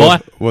uncalled for,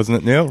 wasn't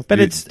it, Neil? But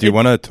do you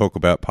want to talk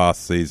about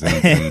past seasons?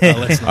 And,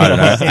 I don't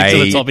know.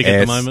 Into the topic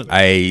at the moment.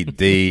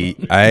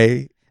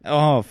 ASADA.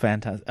 Oh,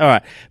 fantastic. All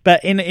right.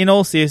 But in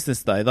all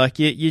seriousness, though, like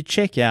you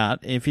check out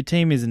if your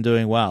team isn't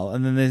doing well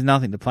and then there's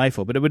nothing to play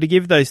for. But it would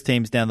give those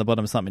teams down the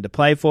bottom something to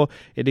play for.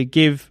 It would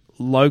give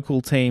local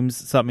teams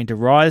something to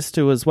rise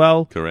to as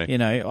well. Correct.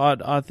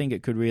 I think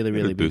it could really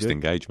be boost good.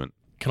 engagement.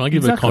 Can I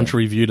give a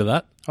contrary view to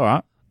that? All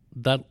right.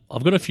 That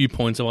I've got a few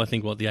points of I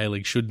think what the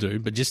A-League should do,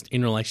 but just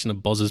in relation to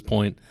Boz's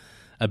point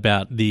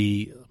about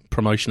the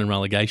promotion and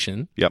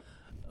relegation. Yep.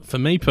 For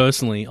me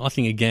personally, I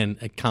think again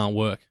it can't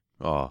work.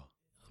 Oh.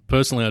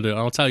 Personally, I do. And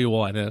I'll tell you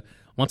why. Now,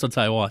 once I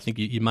tell you why, I think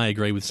you may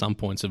agree with some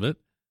points of it.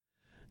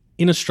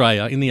 In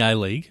Australia, in the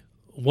A-League,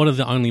 what are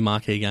the only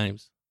marquee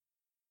games?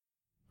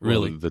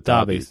 Really? Well, the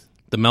derbies.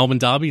 The Melbourne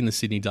Derby and the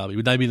Sydney Derby.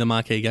 Would they be the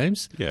marquee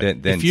games? Yeah.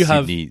 Then if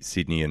you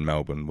Sydney and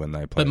Melbourne when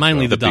they play. But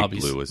mainly the The big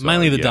derbies. blue as well,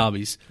 Mainly the yeah.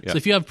 derbies. Yeah. So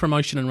if you have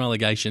promotion and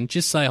relegation,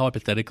 just say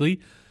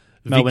hypothetically,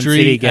 Melbourne Victory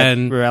City get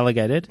and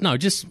relegated. no,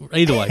 just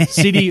either way,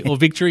 City or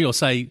Victory, or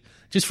say,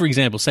 just for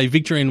example, say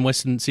Victory and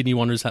Western Sydney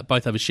Wanderers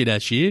both have a shit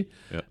ass year,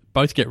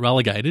 both get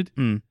relegated.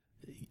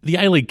 The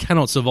A-League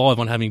cannot survive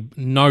on having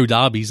no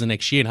derbies the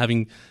next year and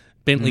having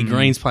Bentley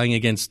Greens playing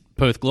against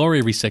Perth Glory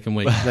every second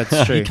week.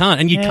 That's true. You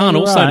can't, and you can't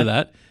you're also right. to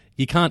that.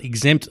 You can't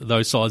exempt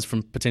those sides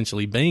from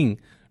potentially being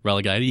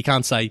relegated. You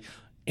can't say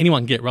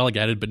anyone can get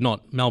relegated, but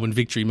not Melbourne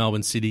Victory,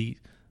 Melbourne City,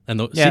 and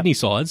the Sydney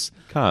sides.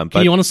 Can't.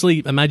 Can you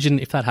honestly imagine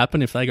if that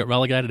happened, if they got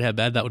relegated, how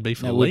bad that would be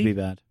for That the would league? be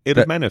bad. It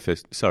would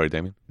manifest. Sorry,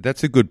 Damien.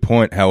 That's a good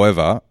point.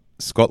 However,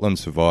 Scotland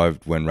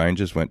survived when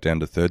Rangers went down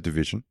to third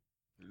division.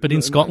 But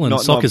in Scotland,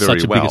 not soccer's very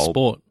such a bigger well.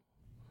 sport.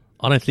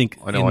 I don't think.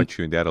 I know I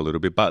tuned out a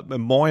little bit, but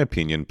in my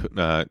opinion,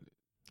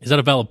 Is that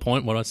a valid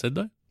point, what I said,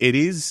 though? it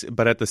is,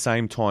 but at the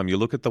same time, you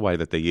look at the way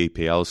that the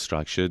EPL is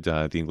structured,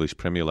 the English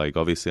Premier League,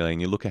 obviously,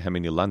 and you look at how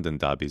many London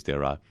derbies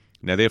there are.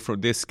 Now,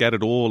 they're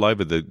scattered all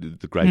over the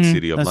great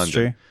city of that's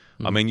London.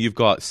 true. I mean, you've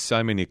got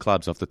so many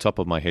clubs off the top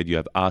of my head. You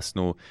have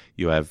Arsenal,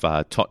 you have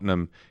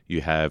Tottenham, you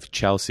have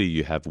Chelsea,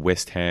 you have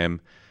West Ham.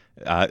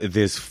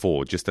 There's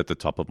 4 just at the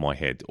top of my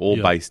head, all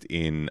based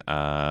in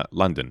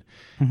London.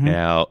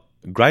 Now,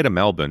 Greater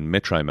Melbourne,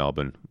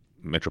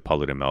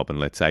 Metropolitan Melbourne,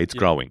 let's say, it's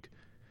growing.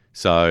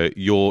 So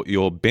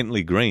your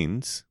Bentley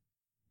Greens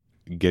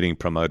getting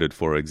promoted,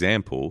 for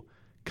example,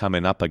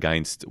 coming up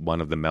against one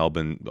of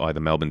the either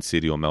Melbourne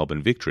City or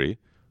Melbourne Victory,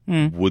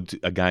 would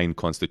again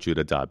constitute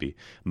a derby.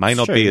 May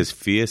not be as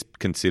fierce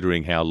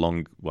considering how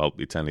long, well,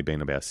 it's only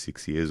been about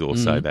 6 years or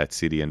so that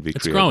City and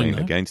Victory have been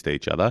against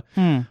each other,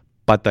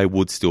 but they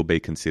would still be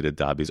considered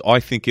derbies.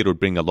 I think it would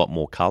bring a lot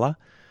more colour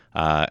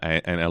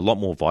and a lot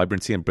more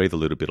vibrancy and breathe a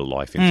little bit of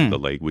life into the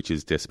league, which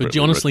is desperately But do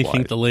you honestly required.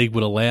 think the league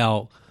would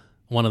allow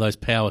one of those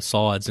power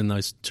sides in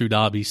those 2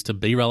 derbies to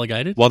be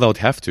relegated? Well, they would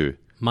have to.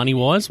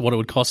 Money-wise, what it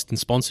would cost in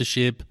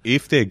sponsorship,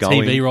 If they're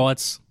going, TV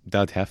rights?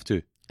 they'd have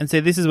to. And so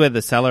this is where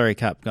the salary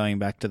cap, going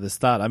back to the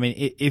start, I mean,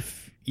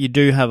 if you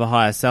do have a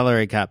higher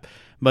salary cap,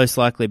 most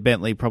likely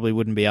Bentley probably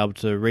wouldn't be able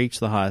to reach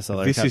the higher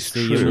salary This cap. is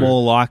So true. you're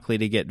more likely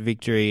to get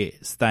Victory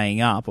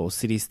staying up or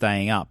City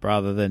staying up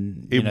rather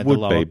than It the would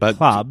lower be, but-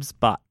 clubs.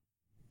 But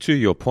To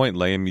your point,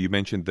 Liam, you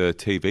mentioned the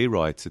TV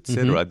rights,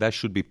 etc. That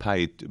should be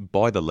paid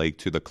by the league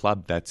to the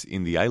club that's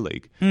in the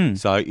A-League.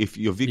 So if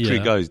your Victory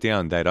Yeah. goes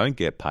down, they don't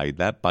get paid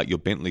that, but your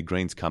Bentley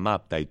Greens come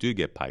up, they do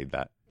get paid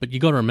that. But you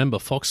got to remember,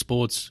 Fox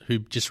Sports, who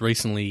just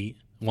recently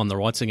won the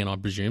rights again, I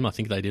presume. I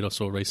think they did. I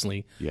saw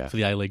recently for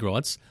the A-League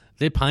rights.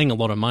 They're paying a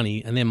lot of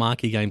money, and their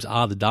marquee games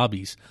are the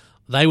derbies.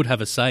 They would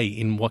have a say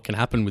in what can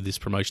happen with this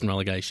promotion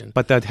relegation.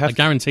 But they'd have I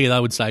guarantee you they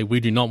would say, we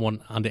do not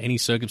want, under any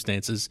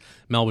circumstances,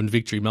 Melbourne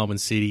Victory, Melbourne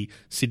City,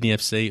 Sydney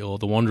FC or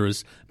the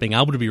Wanderers being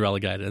able to be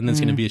relegated. And there's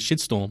going to be a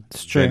shitstorm.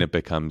 It's true. Then it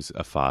becomes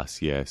a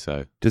farce,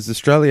 So Does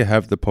Australia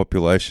have the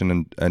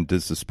population and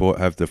does the sport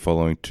have the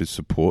following to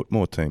support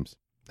more teams?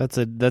 That's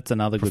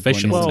another good point.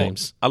 Professional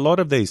teams. a lot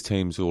of these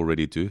teams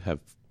already do have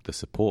the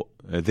support.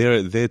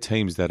 They're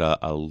teams that are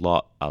a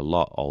lot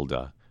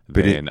older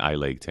than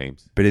A-League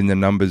teams. But in the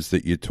numbers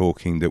that you're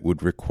talking that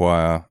would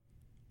require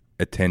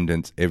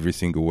attendance every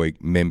single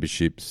week,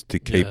 memberships to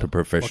keep a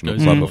professional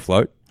club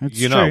afloat?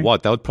 You know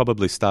what? They would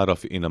probably start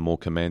off in a more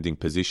commanding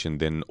position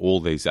than all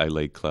these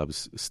A-League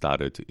clubs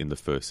started in the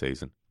first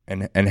season.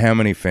 And how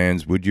many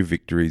fans would your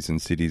Victories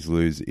and Cities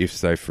lose if,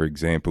 say, for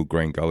example,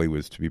 Green Gully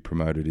was to be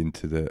promoted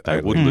into the They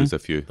A-League? would lose a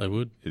few. They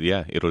would.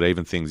 Yeah, it would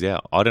even things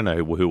out. I don't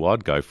know who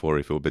I'd go for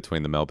if it were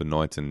between the Melbourne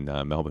Knights and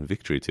Melbourne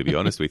Victory, to be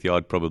honest with you.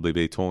 I'd probably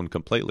be torn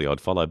completely.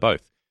 I'd follow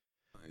both.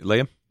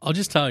 Liam? I'll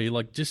just tell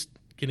you, just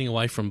getting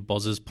away from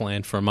Boz's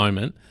plan for a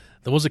moment,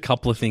 there was a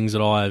couple of things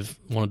that I've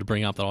wanted to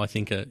bring up that I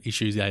think are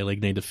issues the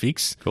A-League need to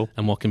fix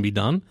and what can be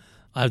done.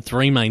 I have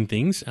three main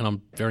things, and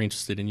I'm very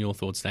interested in your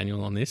thoughts,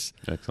 Daniel, on this.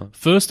 Excellent.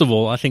 First of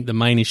all, I think the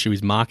main issue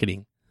is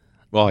marketing.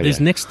 Oh, There's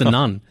next to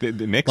none. the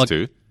next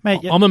two.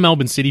 Mate, I'm a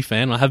Melbourne City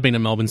fan. I have been a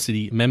Melbourne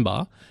City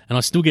member, and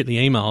I still get the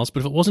emails.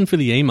 But if it wasn't for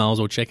the emails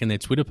or checking their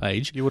Twitter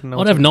page, You wouldn't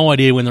know I'd have no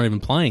idea when they're even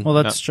playing. Well,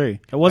 that's true.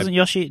 It wasn't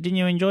Yoshi. Didn't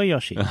you enjoy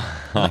Yoshi?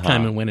 I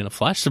came and went in a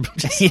flash.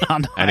 Yeah, I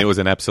know. And it was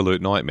an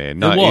absolute nightmare.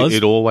 No, It was.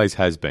 It always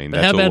has been. But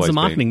That's how bad's always the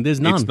marketing? been.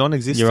 There's none. It's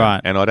non-existent. You're right.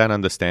 And I don't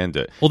understand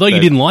it. Although you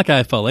didn't like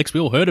AFLX, we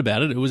all heard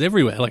about it. It was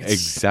everywhere.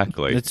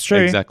 Exactly. It's true.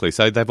 Exactly.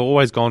 So they've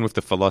always gone with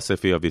the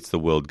philosophy of it's the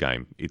world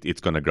game.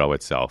 It's going to grow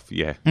itself.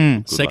 Yeah. Good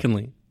luck.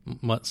 Secondly,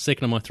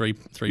 second of my three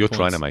You're points.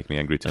 trying to make me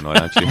angry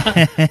tonight, aren't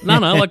you?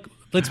 No,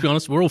 let's be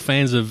honest. We're all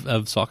fans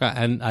of soccer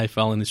and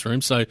AFL in this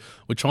room, so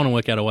we're trying to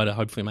work out a way to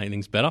hopefully make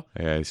things better.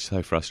 Yeah, it's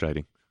so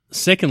frustrating.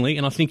 Secondly,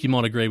 and I think you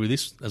might agree with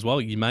this as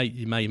well, you may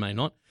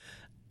not,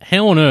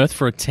 how on earth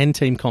for a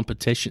 10-team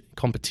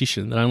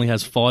competition that only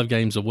has 5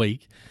 games a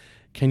week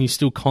can you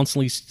still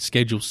constantly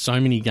schedule so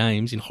many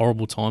games in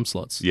horrible time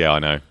slots? Yeah, I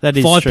know. That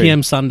is 5 true.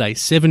 p.m. Sunday,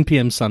 7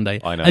 p.m. Sunday.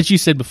 I know. As you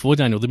said before,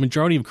 Daniel, the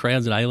majority of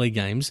crowds at A-League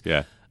games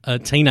Yeah. are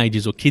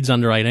teenagers or kids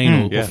under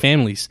 18 or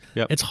families.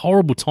 Yep. It's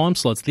horrible time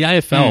slots. The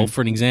AFL,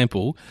 for an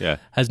example, Yeah.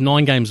 has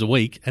 9 games a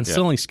week and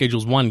still only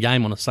schedules 1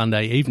 game on a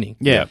Sunday evening.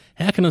 Yeah.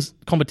 How can a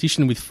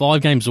competition with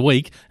 5 games a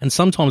week, and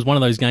sometimes one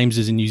of those games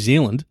is in New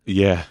Zealand,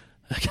 Yeah.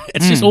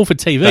 it's just all for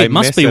TV. They It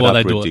must mess be it why up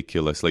they do it.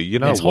 ridiculously. You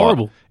know It's what?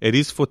 horrible. It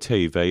is for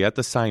TV. At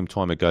the same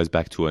time, it goes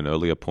back to an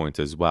earlier point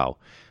as well.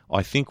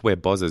 I think where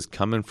Boz is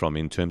coming from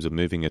in terms of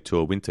moving it to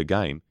a winter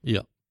game,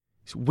 Yeah.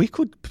 we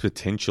could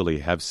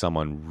potentially have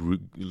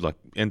someone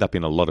end up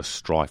in a lot of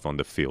strife on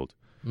the field.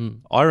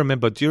 I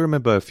remember. Do you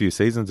remember a few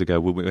seasons ago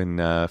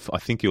when I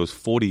think he was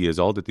 40 years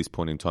old at this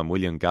point in time?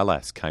 William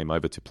Gallas came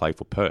over to play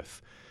for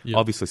Perth. Yeah.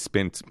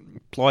 Obviously,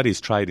 plied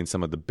his trade in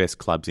some of the best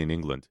clubs in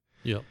England.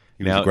 Yeah.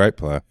 He was a great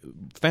player.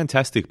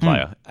 Fantastic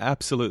player,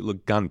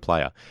 absolute gun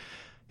player.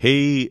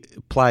 He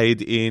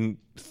played in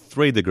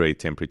 3-degree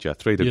temperature,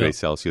 3 degrees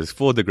Celsius,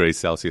 4 degrees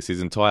Celsius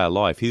his entire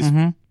life.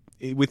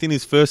 Within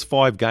his first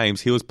 5 games,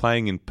 he was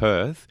playing in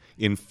Perth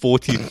in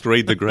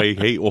 43-degree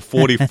heat or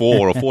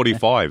 44 or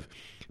 45.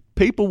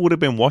 People would have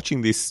been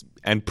watching this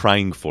and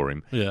praying for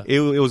him. Yeah.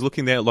 It was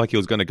looking there like he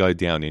was going to go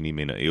down any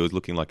minute. It was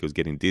looking like he was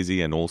getting dizzy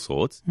and all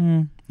sorts.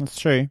 That's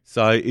true.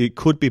 So it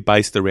could be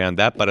based around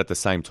that, but at the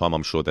same time,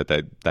 I'm sure that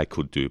they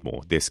could do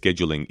more. Their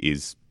scheduling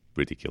is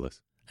ridiculous.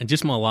 And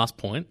just my last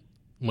point,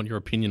 what your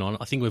opinion on it,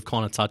 I think we've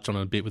kind of touched on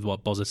it a bit with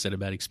what Boz has said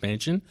about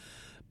expansion,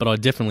 but I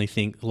definitely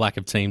think lack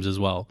of teams as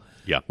well.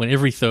 Yeah. When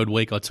every third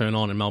week I turn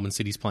on and Melbourne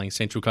City's playing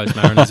Central Coast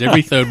Mariners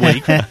every third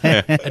week,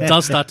 it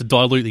does start to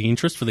dilute the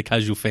interest for the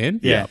casual fan.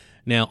 Yeah.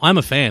 Now, I'm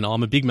a fan.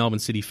 I'm a big Melbourne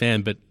City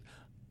fan, but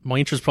my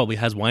interest probably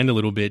has waned a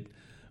little bit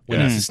when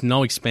there's just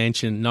no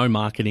expansion, no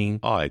marketing.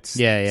 Oh, it's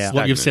Yeah.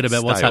 What you've said stagnant,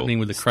 about what's stale. happening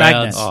with the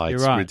Stagnant. crowds. Oh, You're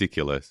it's right.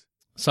 ridiculous.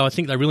 So I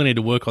think they really need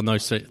to work on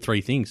those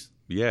 3 things.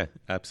 Yeah,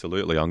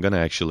 absolutely. I'm going to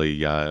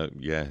actually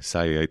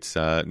say it's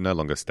no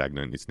longer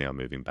stagnant. It's now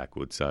moving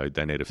backwards, so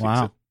they need to fix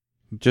Wow. it.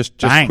 Just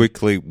Bang.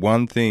 quickly,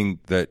 one thing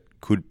that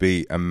could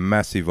be a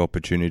massive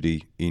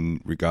opportunity in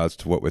regards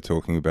to what we're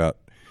talking about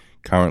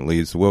currently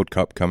is the World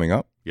Cup coming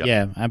up. Yep.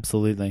 Yeah,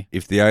 absolutely.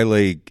 If the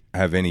A-League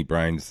have any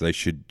brains, they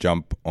should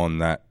jump on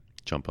that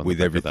Jump on with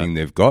the back of everything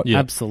that. they've got. Yeah.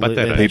 Absolutely. But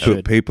they they don't.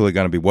 should. People are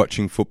going to be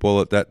watching football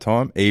at that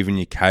time. Even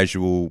your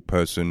casual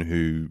person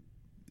who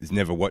has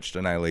never watched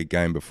an A-League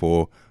game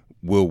before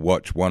will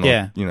watch one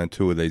Yeah. or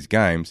 2 of these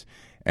games.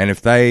 And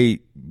if they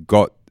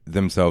got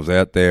themselves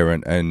out there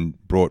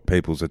and brought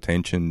people's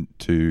attention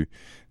to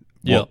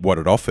what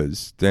it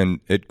offers, then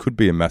it could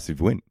be a massive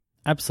win.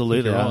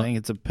 Absolutely. You're I right. think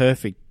it's a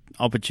perfect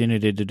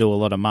opportunity to do a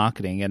lot of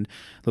marketing. And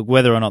look,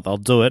 whether or not they'll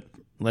do it,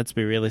 let's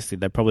be realistic,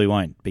 they probably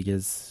won't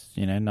because,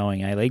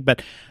 knowing A-League.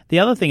 But the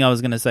other thing I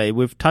was going to say,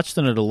 we've touched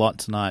on it a lot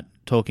tonight,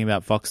 talking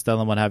about Foxtel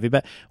and what have you,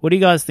 but what do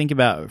you guys think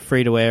about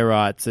free-to-air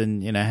rights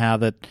and,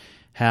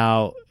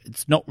 how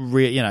it's not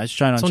real, it's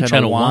shown on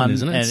Channel 1,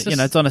 isn't it?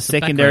 And, it's on a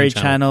secondary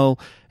channel.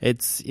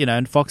 It's,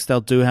 and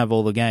Foxtel do have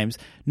all the games.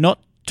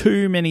 Not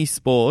too many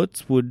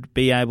sports would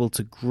be able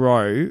to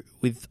grow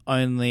with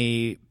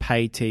only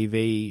pay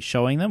TV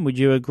showing them. Would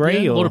you agree?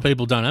 Yeah, a lot of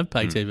people don't have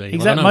pay TV.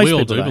 Exactly. I know Most we all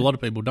people do, don't. but a lot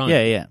of people don't.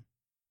 Yeah.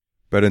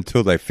 But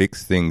until they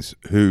fix things,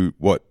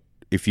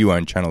 if you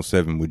own Channel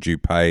 7, would you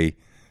pay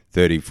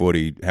 30,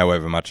 40,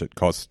 however much it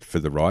costs for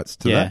the rights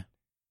to that?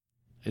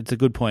 It's a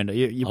good point.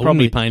 You I wouldn't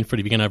probably be paying for it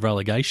if you're going to have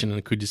relegation, and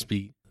it could just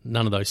be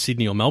none of those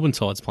Sydney or Melbourne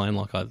sides playing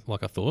like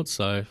I thought.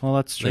 So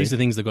that's true. These are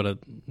things they've got to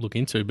look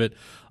into. But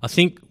I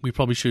think we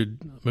probably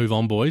should move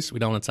on, boys. We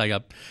don't want to take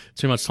up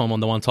too much time on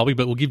the one topic,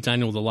 but we'll give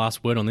Daniel the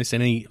last word on this.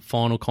 Any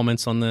final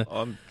comments on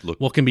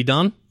what can be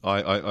done?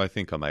 I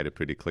think I made it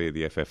pretty clear.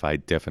 The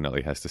FFA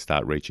definitely has to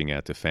start reaching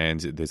out to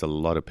fans. There's a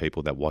lot of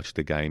people that watch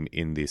the game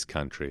in this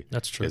country.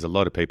 That's true. There's a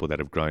lot of people that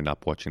have grown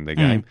up watching the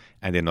game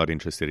and they're not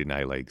interested in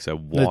A-League. So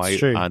why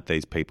aren't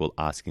these people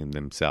asking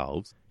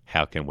themselves,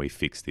 how can we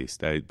fix this?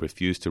 They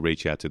refuse to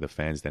reach out to the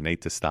fans. They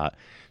need to start.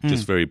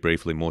 Just very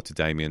briefly, more to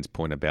Damien's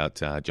point about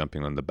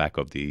jumping on the back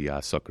of the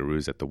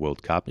Socceroos at the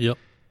World Cup. Yep.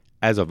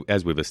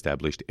 As we've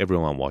established,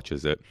 everyone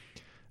watches it.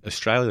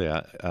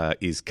 Australia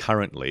is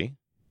currently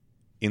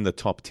in the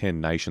top 10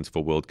 nations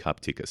for World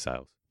Cup ticket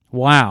sales.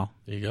 Wow.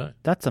 There you go.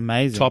 That's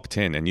amazing. Top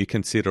 10, and you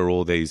consider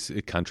all these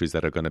countries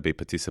that are going to be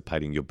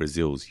participating, your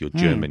Brazils, your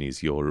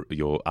Germanys, your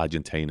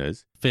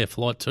Argentinas. Fair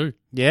flight too.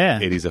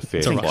 Yeah. It is a fair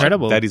It's flight.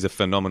 incredible. That is a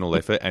phenomenal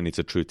effort, and it's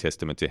a true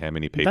testament to how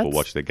many people That's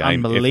watch the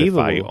game.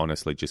 unbelievable. FFA,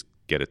 honestly, just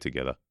get it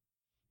together.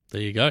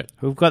 There you go.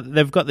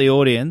 They've got the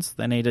audience.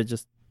 They need to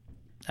just,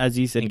 as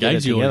you said, Engage get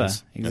it the together.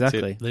 audience.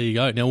 Exactly. There you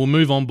go. Now we'll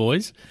move on,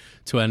 boys,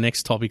 to our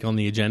next topic on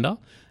the agenda,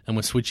 and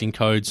we're switching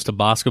codes to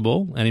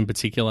basketball, and in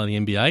particular the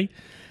NBA.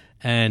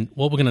 And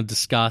what we're going to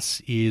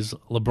discuss is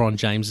LeBron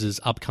James's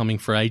upcoming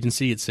free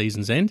agency at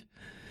season's end,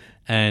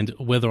 and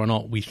whether or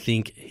not we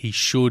think he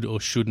should or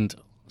shouldn't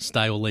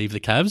stay or leave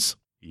the Cavs.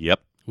 Yep.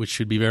 Which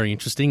should be very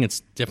interesting. It's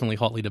definitely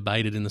hotly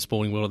debated in the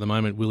sporting world at the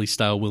moment. Will he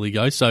stay or will he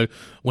go? So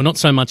we're not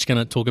so much going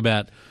to talk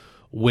about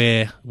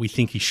where we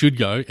think he should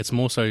go. It's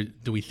more so,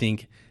 do we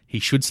think he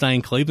should stay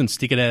in Cleveland,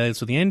 stick it out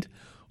to the end,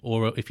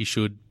 or if he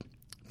should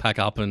pack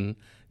up and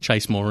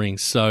chase more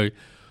rings. So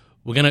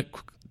we're going to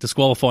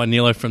disqualify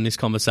Nilo from this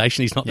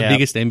conversation. He's not the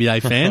biggest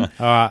NBA fan.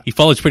 All right. He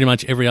follows pretty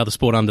much every other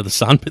sport under the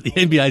sun, but the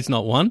NBA's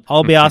not one.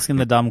 I'll be asking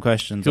the dumb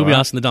questions. He'll be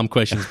asking the dumb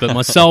questions. But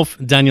myself,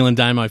 Daniel and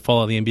Damo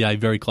follow the NBA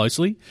very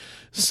closely.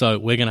 So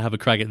we're going to have a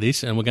crack at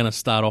this, and we're going to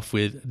start off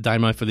with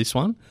Damo for this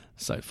one.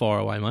 So fire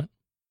away, mate.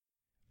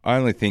 I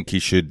only think he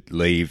should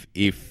leave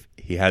if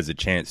he has a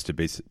chance to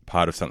be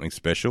part of something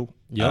special.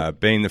 Yep.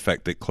 Being the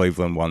fact that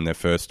Cleveland won their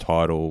first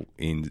title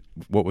in,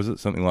 what was it,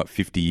 something like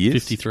 50 years?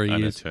 53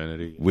 An years.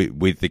 eternity.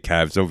 With the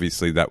Cavs.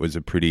 Obviously, that was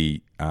a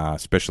pretty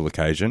special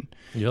occasion.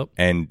 Yep.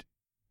 And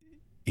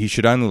he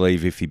should only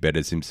leave if he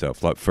betters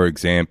himself. Like, for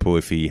example,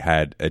 if he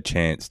had a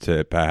chance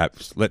to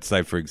perhaps, let's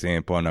say, for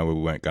example, I know we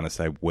weren't going to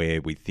say where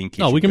we think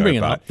he should go. We can bring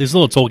it up. There's a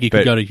little talk he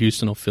could go to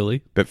Houston or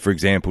Philly. But, for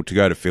example, to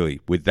go to Philly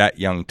with that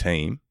young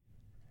team,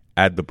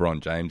 add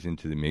LeBron James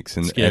into the mix,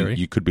 and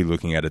you could be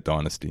looking at a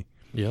dynasty.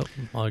 Yep,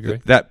 I agree.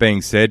 That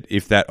being said,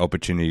 if that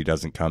opportunity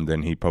doesn't come,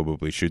 then he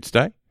probably should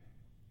stay.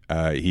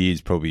 He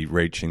is probably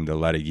reaching the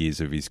latter years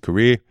of his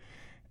career.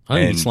 I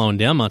don't think he's slowing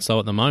down much, though,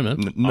 at the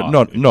moment.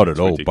 Not at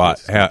all.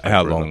 But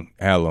ridiculous.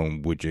 how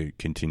long would you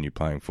continue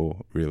playing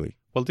for, really?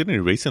 Well, didn't he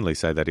recently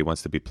say that he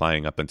wants to be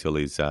playing up until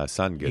his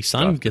son gets His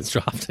son drafted? gets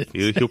drafted.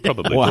 He'll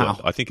probably Wow. do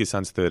it. I think his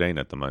son's 13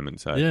 at the moment,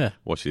 so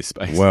watch this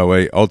space. Well,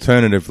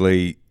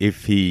 alternatively,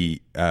 if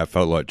he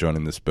felt like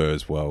joining the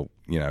Spurs, well,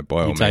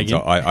 by all take means,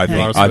 him? I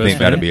think Spurs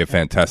that'd fan? be a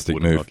fantastic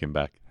Wouldn't move. knock him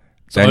back.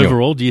 So Daniel,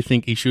 overall, do you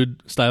think he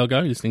should stay or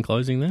go? Just in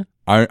closing there.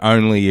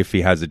 only if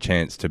he has a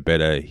chance to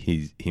better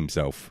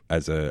himself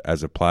as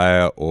a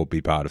player or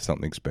be part of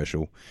something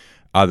special.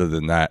 Other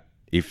than that,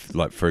 if,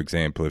 like, for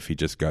example, if he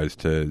just goes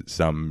to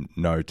some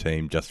no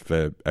team just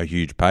for a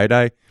huge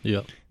payday,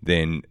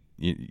 then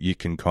you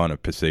can kind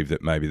of perceive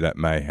that maybe that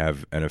may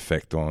have an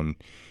effect on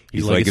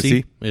his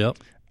legacy. Yep.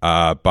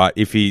 But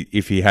if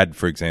he had,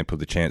 for example,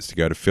 the chance to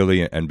go to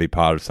Philly and be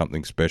part of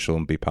something special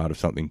and be part of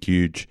something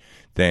huge,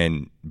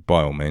 then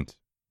by all means.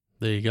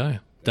 There you go.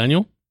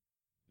 Daniel?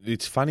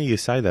 It's funny you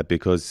say that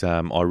because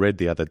I read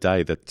the other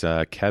day that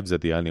Cavs are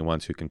the only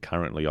ones who can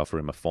currently offer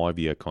him a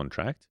 5-year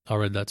contract I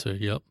read that too,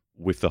 yep.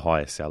 with the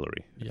highest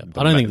salary. Yep.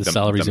 I don't think the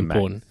salary's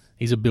important.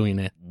 He's a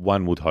billionaire.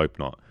 One would hope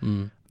not.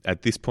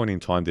 At this point in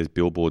time, there's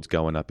billboards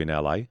going up in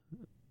LA.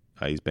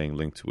 He's being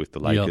linked with the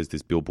Lakers. Yep.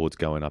 There's billboards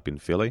going up in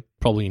Philly.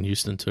 Probably in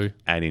Houston too.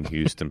 And in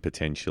Houston,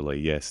 potentially,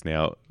 yes.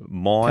 Now,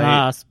 Can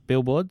I ask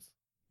billboards?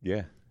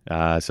 Yeah.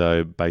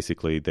 So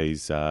basically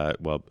these,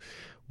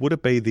 Would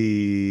it be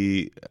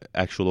the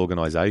actual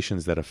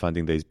organisations that are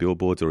funding these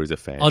billboards, or is it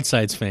fans? I'd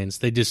say it's fans.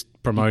 They're just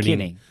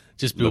promoting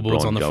just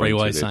billboards LeBron on the going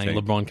freeway to their saying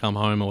team. LeBron come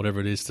home or whatever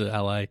it is to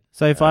LA.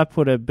 So if I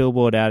put a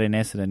billboard out in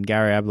Essendon,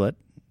 Gary Ablett,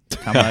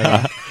 come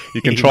over.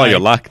 You can try your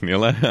luck,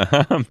 Neil.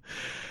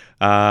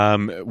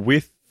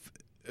 With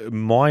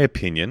my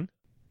opinion,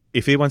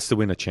 if he wants to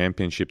win a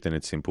championship, then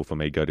it's simple for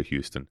me. Go to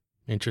Houston.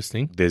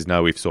 Interesting. There's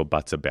no ifs or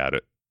buts about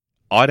it.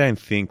 I don't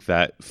think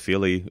that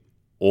Philly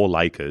or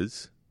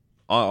Lakers,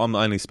 I'm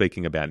only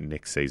speaking about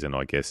next season,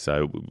 I guess,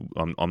 so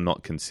I'm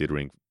not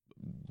considering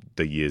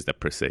the years that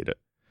precede it.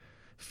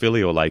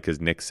 Philly or Lakers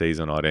next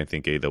season, I don't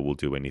think either will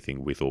do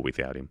anything with or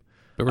without him.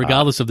 But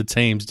regardless of the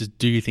teams,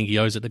 do you think he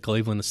owes it to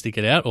Cleveland to stick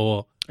it out?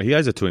 Or He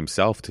owes it to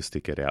himself to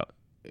stick it out.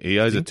 He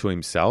owes it to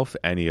himself,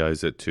 and he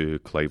owes it to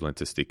Cleveland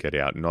to stick it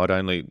out. Not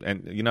only,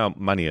 and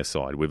money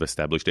aside, we've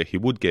established that he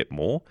would get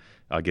more.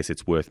 I guess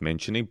it's worth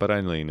mentioning, but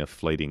only in a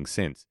fleeting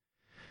sense.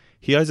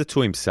 He owes it to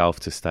himself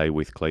to stay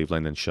with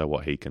Cleveland and show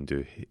what he can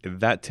do.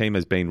 That team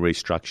has been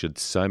restructured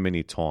so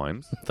many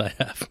times. they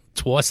have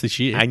twice this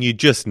year. And you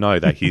just know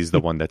that he's the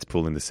one that's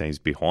pulling the seams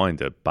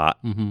behind it. But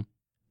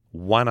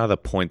one other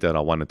point that I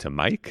wanted to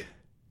make,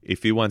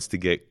 if he wants to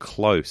get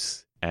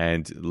close,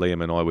 and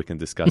Liam and I, we can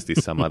discuss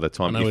this some other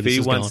time. If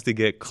he wants to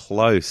get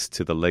close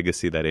to the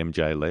legacy that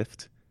MJ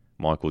left,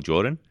 Michael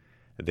Jordan,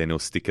 then he'll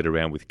stick it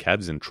around with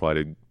Cavs and try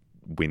to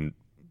win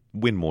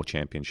more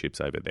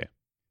championships over there.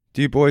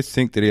 Do you boys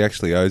think that he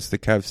actually owes the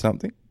Cavs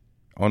something?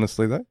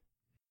 Honestly, though?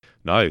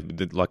 No,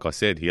 like I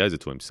said, he owes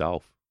it to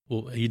himself.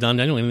 Well, are you done,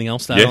 Daniel? Anything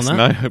else to add on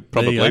that? No,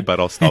 probably,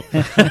 but I'll stop.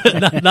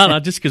 no,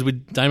 just because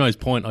with Damo's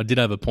point, I did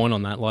have a point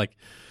on that. Like,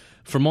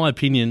 from my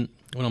opinion,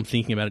 when I'm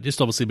thinking about it,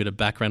 just obviously a bit of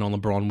background on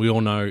LeBron. We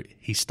all know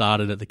he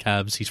started at the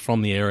Cavs. He's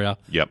from the area,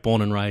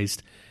 born and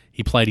raised.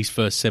 He played his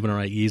first 7 or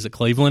 8 years at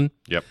Cleveland.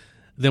 Yep.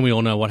 Then we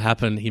all know what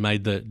happened. He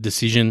made the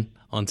decision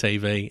on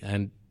TV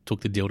and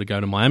took the deal to go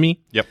to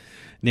Miami. Yep.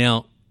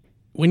 Now,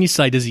 when you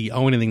say, does he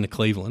owe anything to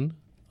Cleveland,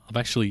 I've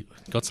actually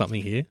got something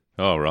here.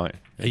 Oh, right.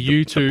 Are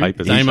you two,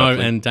 Damo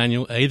and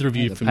Daniel, are either of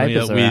you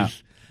familiar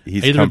with...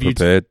 He's come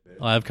prepared.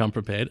 I have come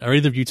prepared. Are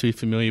either of you two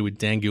familiar with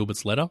Dan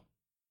Gilbert's letter?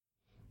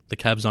 The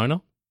Cavs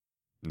owner?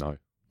 No.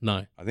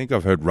 I think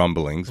I've heard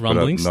rumblings, but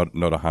I'm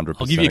not 100%.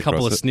 I'll give you a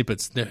couple of it.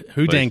 snippets.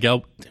 Who Dan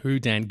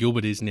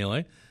Gilbert is,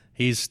 Nilo,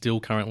 he's still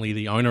currently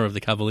the owner of the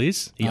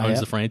Cavaliers. He owns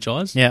the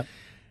franchise. Yeah.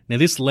 Now,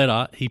 this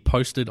letter he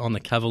posted on the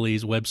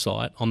Cavaliers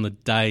website on the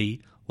day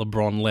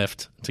LeBron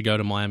left to go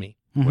to Miami.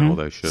 When all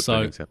those shirt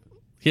paintings happened.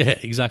 Yeah,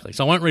 exactly.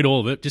 So I won't read all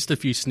of it, just a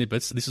few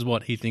snippets. This is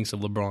what he thinks of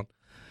LeBron.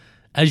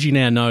 As you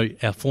now know,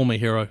 our former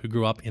hero who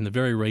grew up in the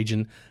very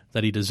region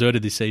that he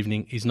deserted this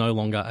evening is no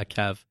longer a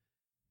Cav.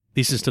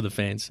 This is to the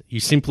fans. You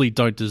simply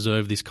don't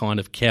deserve this kind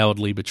of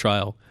cowardly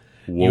betrayal.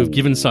 Whoa. You have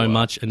given so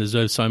much and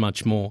deserve so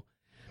much more.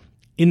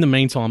 In the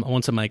meantime, I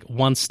want to make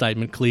one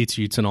statement clear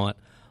to you tonight.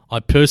 I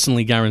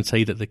personally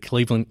guarantee that the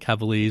Cleveland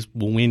Cavaliers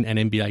will win an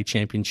NBA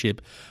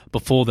championship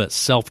before the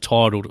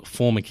self-titled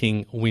former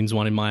king wins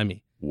one in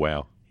Miami.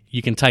 Wow.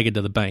 You can take it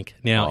to the bank.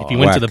 Now, if he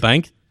went to the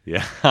bank, he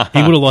would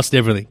have lost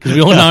everything. Because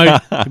we all know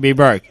He'd be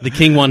broke. the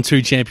king won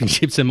 2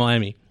 championships in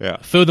Miami. Yeah.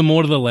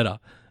 Furthermore to the letter,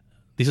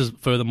 this is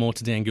furthermore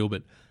to Dan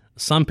Gilbert.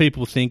 Some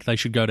people think they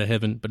should go to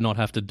heaven but not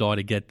have to die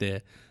to get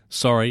there.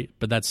 Sorry,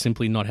 but that's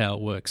simply not how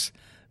it works.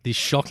 This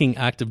shocking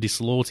act of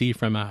disloyalty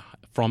from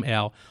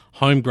our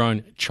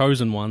homegrown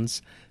chosen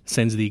ones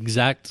sends the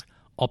exact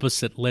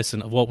opposite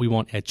lesson of what we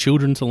want our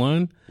children to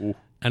learn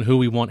and who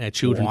we want our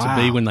children to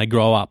be when they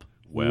grow up.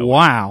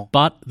 Wow.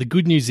 But the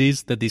good news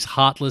is that this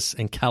heartless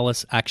and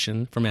callous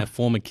action from our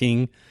former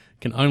king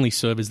can only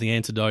serve as the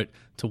antidote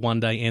to one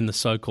day end the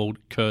so-called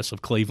curse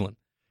of Cleveland.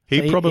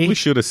 He probably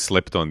should have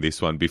slept on this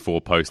one before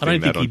posting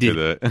that onto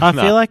the... I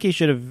feel like he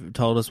should have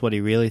told us what he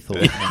really thought.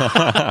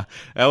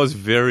 That was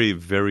very,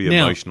 very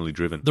emotionally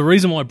driven. The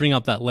reason why I bring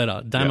up that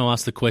letter, Damo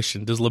asked the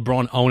question, does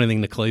LeBron owe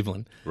anything to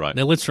Cleveland? Right.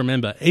 Now, let's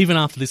remember, even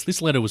after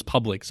this letter was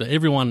public, so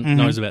everyone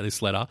knows about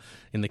this letter,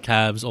 in the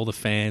Cavs, all the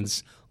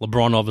fans,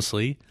 LeBron,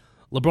 obviously.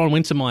 LeBron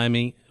went to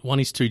Miami, won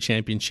his 2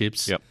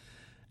 championships,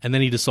 and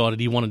then he decided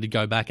he wanted to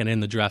go back and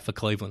end the draft for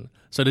Cleveland.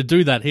 So to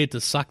do that, he had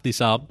to suck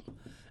this up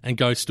and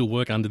go still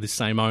work under this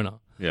same owner.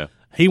 Yeah.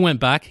 He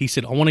went back. He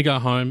said, I want to go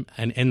home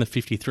and end the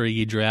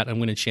 53-year drought and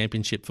win a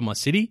championship for my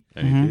city.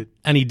 And he did.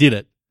 And he did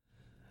it.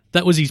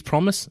 That was his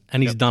promise,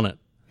 and he's done it.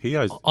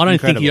 I don't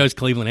think he owes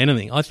Cleveland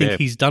anything. I think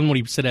he's done what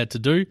he set out to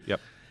do.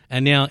 Yep.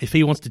 And now if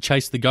he wants to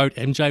chase the GOAT,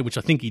 MJ, which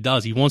I think he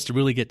does, he wants to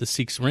really get the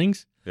 6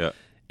 rings. Yeah.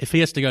 If he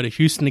has to go to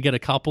Houston to get a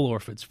couple, or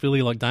if it's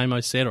Philly like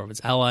Damo said, or if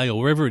it's LA or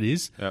wherever it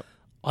is,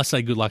 I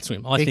say good luck to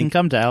him. He can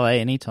come to LA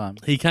anytime.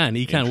 He can.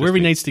 Wherever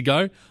he needs to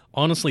go.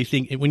 I honestly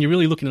think when you're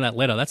really looking at that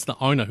letter, that's the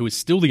owner who is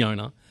still the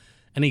owner,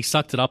 and he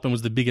sucked it up and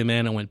was the bigger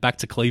man and went back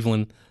to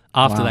Cleveland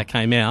after that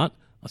came out.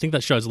 I think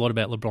that shows a lot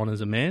about LeBron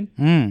as a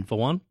man, for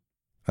one.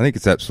 I think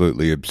it's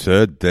absolutely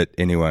absurd that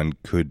anyone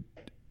could,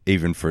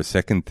 even for a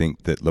second,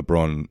 think that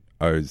LeBron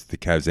owes the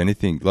Cavs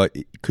anything.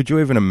 Like, could you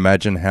even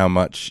imagine how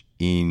much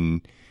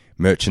in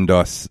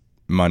merchandise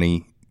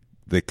money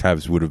the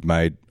Cavs would have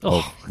made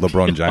of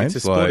LeBron James.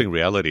 It's a sporting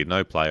reality.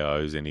 No player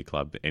owes any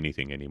club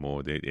anything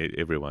anymore.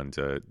 Everyone's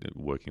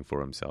working for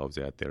themselves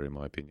out there, in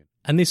my opinion.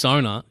 And this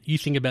owner, you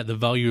think about the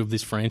value of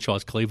this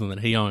franchise, Cleveland,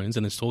 that he owns,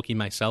 and there's talk he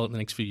may sell it in the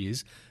next few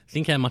years.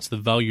 Think how much the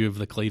value of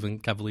the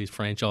Cleveland Cavaliers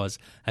franchise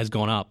has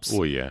gone up.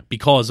 Oh, yeah.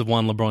 Because of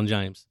one LeBron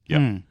James.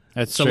 Yep.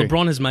 That's So true.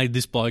 LeBron has made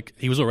this bloke,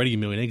 he was already a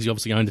millionaire because he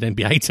obviously owned an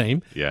NBA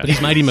team, Yeah. but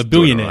he's made him a He's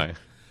doing it billionaire. right.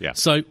 Yeah.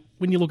 So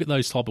when you look at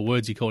those type of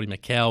words, he called him a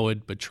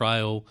coward,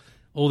 betrayal,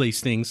 all these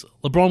things.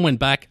 LeBron went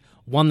back,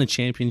 won the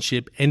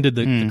championship, ended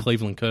the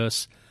Cleveland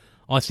curse.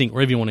 I think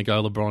wherever you want to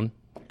go, LeBron,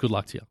 good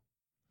luck to you.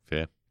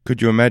 Fair.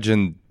 Could you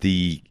imagine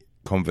the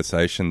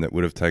conversation that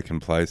would have taken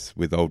place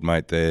with old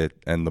mate there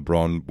and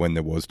LeBron when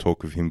there was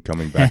talk of him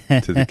coming back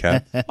to the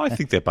Cavs? I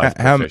think they're both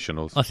How-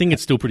 professionals. I think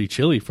it's still pretty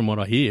chilly from what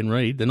I hear and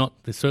read.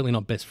 They're certainly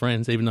not best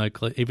friends, even though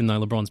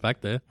LeBron's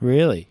back there.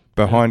 Really?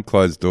 Behind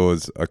closed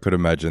doors, I could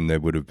imagine there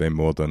would have been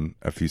more than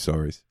a few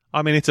sorries.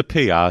 I mean, it's a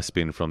PR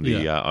spin from the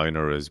Yeah.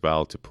 owner as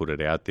well to put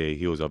it out there.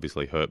 He was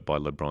obviously hurt by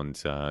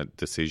LeBron's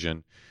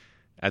decision.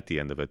 At the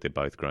end of it, they're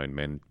both grown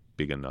men,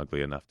 big and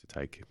ugly enough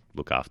to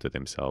look after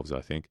themselves,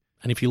 I think.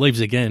 And if he leaves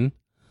again,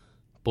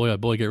 boy, oh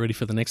boy, get ready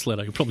for the next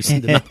letter. You'll probably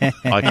send it up.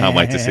 I can't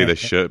wait to see the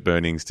shirt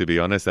burnings, to be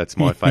honest. That's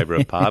my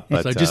favourite part.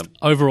 But So just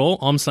overall,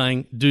 I'm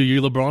saying do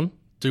you, LeBron.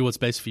 Do what's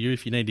best for you.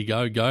 If you need to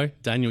go, go.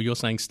 Daniel, you're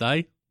saying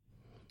stay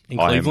in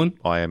Cleveland.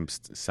 I am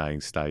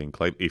saying stay in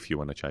Cleveland if you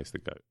want to chase the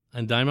goat.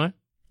 And Damo?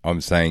 I'm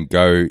saying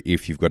go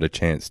if you've got a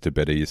chance to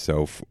better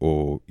yourself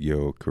or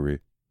your career.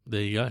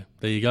 There you go.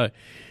 There you go.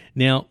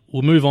 Now,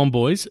 we'll move on,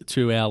 boys,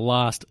 to our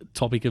last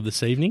topic of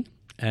this evening.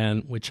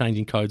 And we're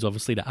changing codes,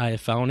 obviously, to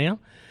AFL now.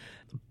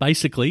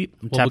 Basically...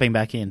 I'm tapping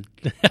back in.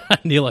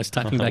 Nilo's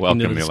tapping back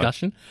Welcome, into the Nilo.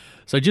 discussion.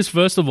 So just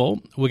first of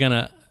all, we're going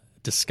to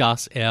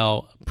discuss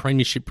our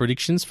premiership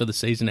predictions for the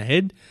season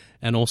ahead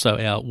and also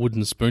our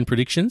wooden spoon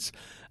predictions.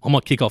 I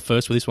might kick off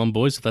first with this one,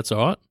 boys, if that's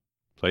all right.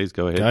 Please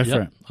go ahead. Go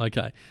for it.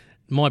 Okay.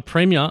 My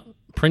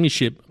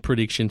premiership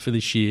prediction for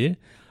this year,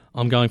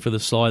 I'm going for the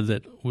side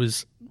that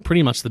was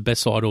pretty much the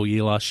best side all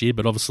year last year,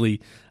 but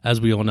obviously, as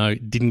we all know,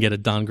 didn't get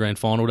it done grand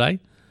final day,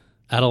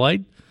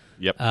 Adelaide.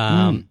 Yep.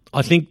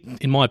 I think,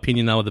 in my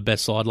opinion, they were the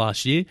best side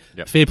last year.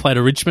 Yep. Fair play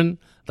to Richmond.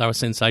 They were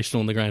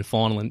sensational in the grand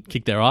final and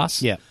kicked their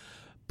ass. Yeah.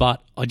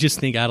 But I just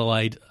think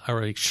Adelaide are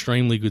an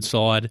extremely good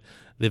side.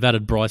 They've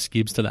added Bryce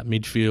Gibbs to that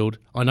midfield.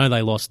 I know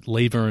they lost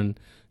Lever and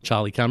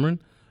Charlie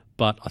Cameron,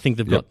 but I think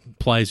they've got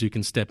players who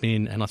can step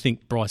in, and I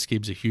think Bryce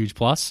Gibbs is a huge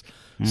plus.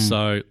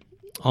 So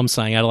I'm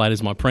saying Adelaide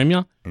is my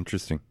premier.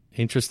 Interesting.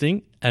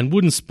 And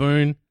wooden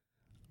spoon,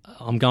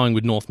 I'm going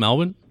with North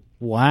Melbourne.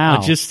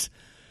 Wow.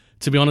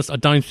 To be honest, I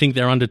don't think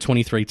their under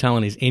 23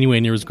 talent is anywhere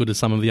near as good as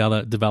some of the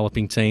other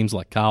developing teams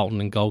like Carlton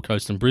and Gold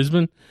Coast and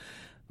Brisbane.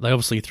 They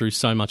obviously threw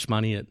so much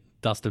money at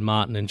Dustin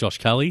Martin and Josh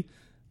Kelly,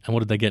 and what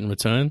did they get in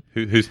return?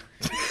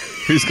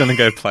 Who's going to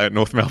go play at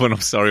North Melbourne?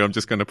 I'm sorry, I'm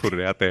just going to put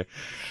it out there.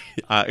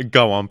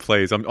 Go on,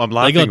 please. I'm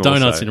laughing. They got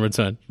donuts also. in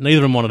return. Neither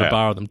of them wanted to Yeah.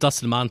 borrow them.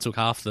 Dustin Martin took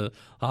half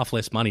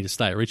less money to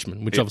stay at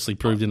Richmond, which obviously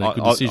proved in a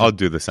good decision. I'll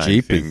do the same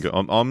Jeepers. thing.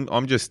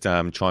 I'm just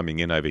chiming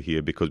in over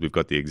here because we've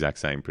got the exact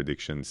same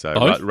prediction. So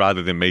Both?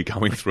 rather than me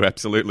going through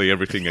absolutely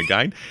everything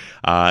again,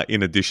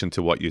 in addition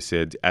to what you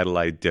said,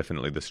 Adelaide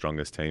definitely the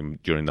strongest team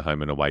during the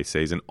home and away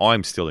season.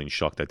 I'm still in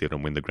shock they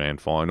didn't win the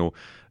grand final.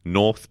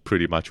 North,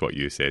 pretty much what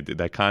you said.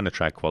 They can't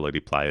attract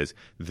quality players.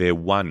 Their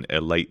one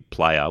elite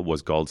player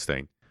was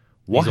Goldstein.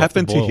 What He's off the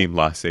happened to boil. him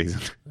last season?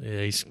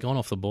 Yeah, he's gone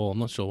off the ball. I'm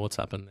not sure what's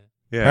happened there.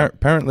 Yeah.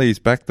 Apparently he's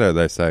back though.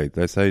 They say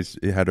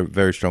he had a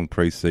very strong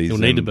pre-season. He'll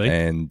need to be.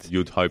 and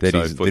You'd hope that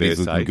so he's, for that their he's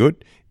looking sake.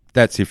 good.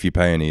 That's if you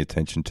pay any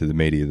attention to the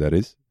media. That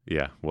is.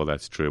 Yeah, well,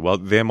 that's true. Well,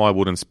 they're my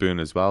wooden spoon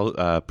as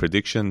well,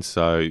 predictions.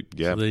 So,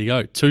 yeah. So there you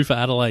go. 2 for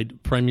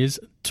Adelaide Premiers,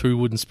 2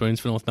 wooden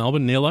spoons for North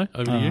Melbourne. Nilo,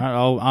 over to you.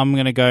 I'm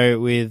going to go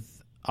with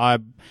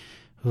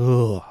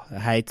it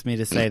hates me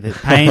to say this,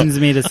 pains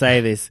me to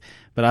say this,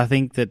 but I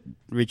think that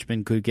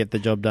Richmond could get the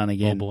job done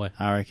again. Oh, boy.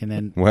 I reckon.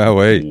 And Wow.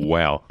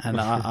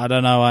 I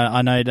don't know.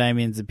 I know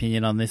Damien's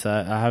opinion on this.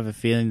 I have a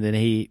feeling that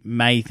he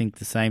may think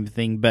the same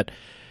thing. But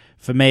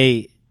for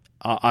me,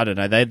 I don't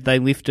know. They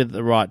lifted at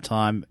the right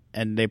time,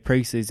 and their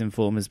preseason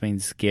form has been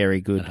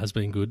scary good. It has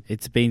been good.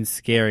 It's been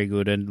scary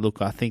good, and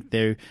look, I think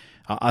they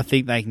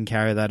can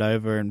carry that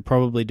over and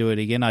probably do it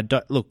again.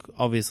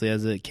 Obviously,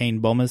 as a keen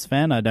Bombers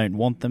fan, I don't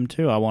want them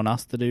to. I want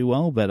us to do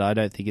well, but I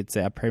don't think it's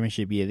our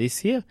premiership year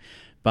this year.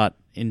 But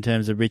in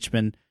terms of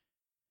Richmond,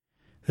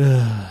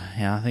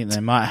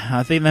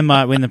 I think they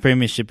might win the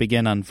premiership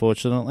again.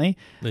 Unfortunately,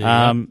 There you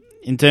go.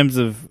 in terms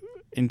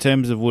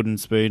of wooden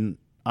spoon,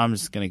 I'm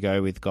just going to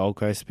go with Gold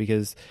Coast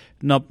because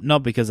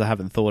not because I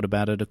haven't thought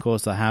about it. Of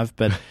course, I have,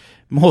 but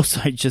more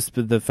so just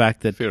for the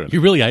fact that Fair enough. You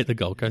really hate the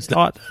Gold Coast.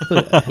 We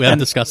haven't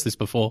discussed this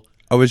before.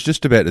 I was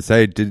just about to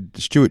say, did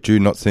Stuart Dew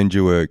not send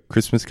you a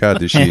Christmas card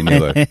this year,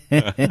 Nilo?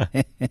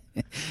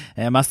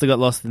 I must have got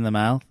lost in the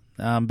mail.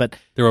 But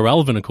They're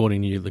irrelevant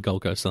according to you, the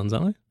Gold Coast Suns,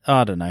 aren't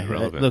I don't know.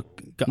 Irrelevant.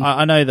 Look,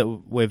 I know that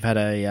we've had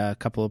a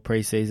couple of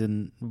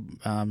pre-season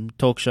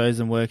talk shows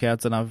and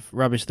workouts, and I've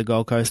rubbished the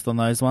Gold Coast on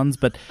those ones,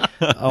 but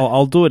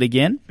I'll do it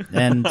again.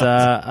 And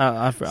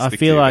I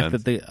feel like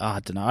I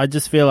don't know. I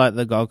just feel like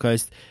the Gold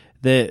Coast,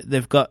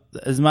 they've got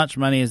as much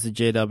money as the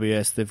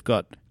GWS. They've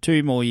got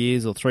 2 more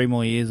years or 3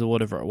 more years or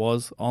whatever it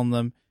was on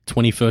them.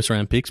 21st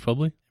round picks,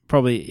 probably.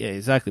 Probably, yeah,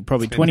 exactly.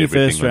 Probably Spend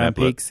everything 21st on round that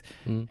bloke. picks,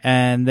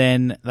 and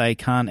then they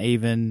can't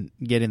even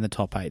get in the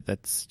top 8.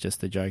 That's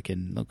just a joke.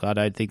 And look, I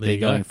don't think There they're you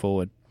go. going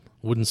forward.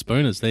 Wooden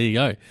spooners. There you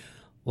go.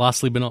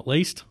 Lastly but not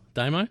least,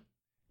 Damo.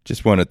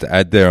 Just wanted to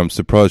add there, I'm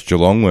surprised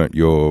Geelong weren't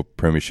your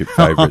premiership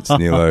favourites,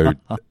 Nilo.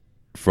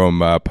 From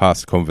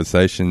past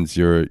conversations,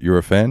 you're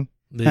a fan?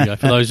 There you go.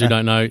 For those who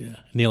don't know,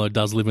 Nilo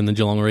does live in the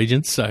Geelong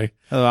region, so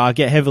I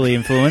get heavily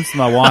influenced.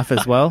 My wife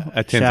as well.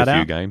 Attends Shout a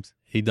few out. games.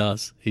 he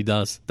does. He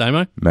does.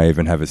 Damo? May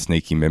even have a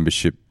sneaky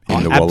membership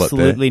in the wallet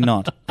Absolutely there.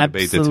 not. Be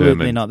Absolutely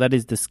determined. not. That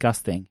is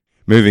disgusting.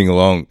 Moving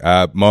along,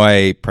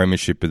 my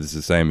premiership is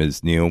the same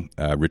as Neil,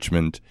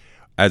 Richmond.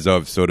 As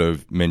I've sort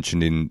of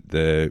mentioned in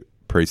the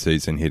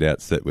pre-season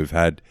hit-outs that we've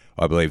had,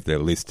 I believe their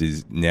list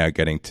is now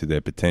getting to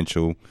their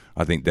potential.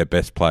 I think their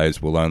best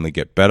players will only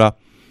get better,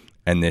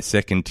 and their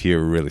second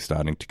tier are really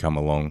starting to come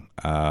along.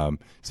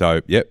 So,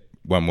 yep,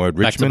 one word,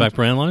 Richmond.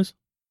 Back-to-back Brownlows?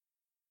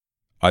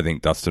 I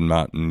think Dustin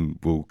Martin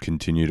will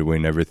continue to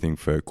win everything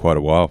for quite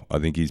a while. I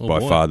think he's by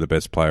boy. far the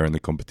best player in the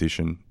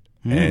competition.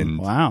 And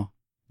Wow.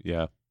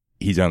 Yeah.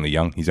 he's only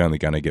young. He's only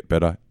going to get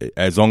better.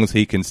 As long as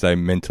he can stay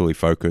mentally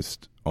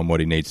focused on what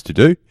he needs to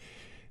do,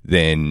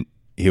 then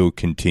he'll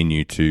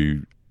continue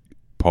to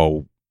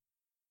poll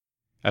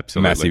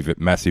Absolutely.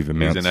 massive He's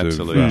amounts an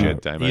absolute of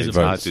jet, Damo. he's It's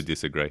a hard votes. to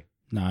disagree.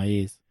 No,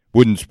 he is.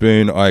 Wooden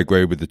spoon, I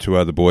agree with the 2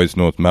 other boys,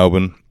 North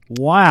Melbourne.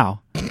 Wow.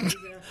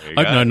 There you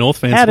Hope go. no North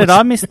fans. How did listen.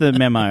 I miss the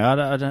memo?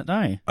 I don't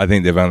know. I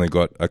think they've only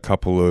got a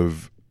couple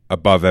of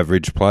above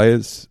average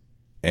players,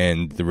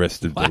 and the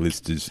rest of the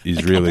list is A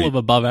really... couple of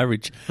above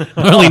average.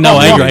 Only no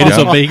A graders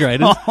or B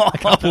graders. A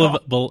couple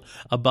of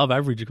above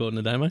average, according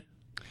to Damo.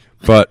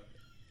 But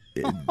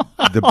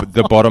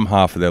the bottom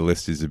half of their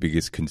list is the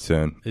biggest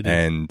concern, It is.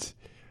 and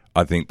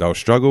I think they'll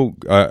struggle.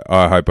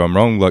 I hope I'm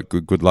wrong. Like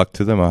good luck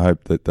to them. I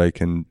hope that they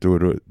can do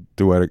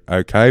it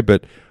okay,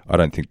 but I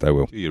don't think they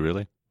will. Do you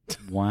really?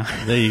 Wow.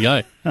 There you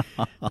go.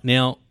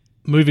 Now,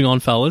 moving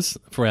on, fellas,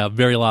 for our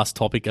very last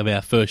topic of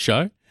our first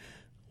show,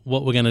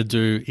 what we're going to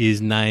do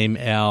is name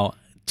our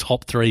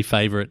top 3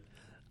 favourite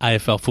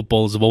AFL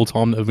footballers of all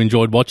time that we've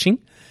enjoyed watching.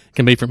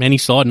 Can be from any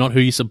side, not who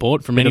you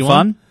support, from Bit of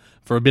anyone. fun?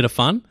 For a bit of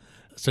fun.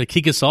 So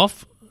kick us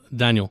off,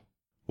 Daniel.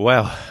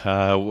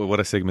 Wow. What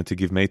a segment to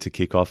give me to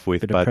kick off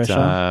with. Bit of But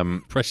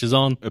pressure. Pressure's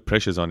on.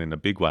 pressure's on in a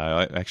big way.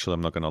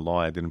 I'm not going to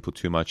lie. I didn't put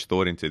too much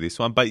thought into this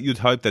one. But you'd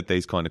hope that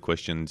these kind of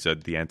questions,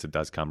 the answer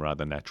does come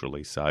rather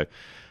naturally. So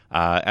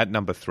at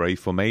number 3,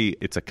 for me,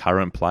 it's a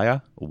current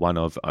player.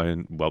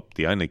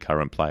 The only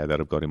current player that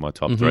I've got in my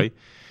top 3,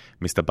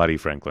 Mr. Buddy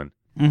Franklin.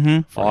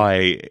 Mm-hmm.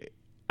 I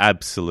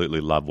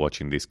absolutely love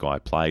watching this guy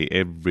play.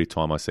 Every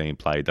time I see him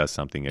play, he does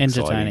something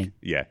exciting. Entertaining.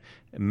 Yeah,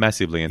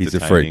 massively He's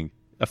entertaining. a freak.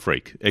 A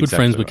freak. Good Exactly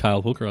friends with right.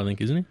 Cale Hooker, I think,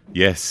 isn't he?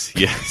 Yes.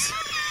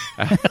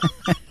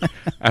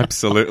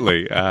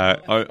 Absolutely.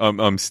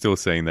 I'm still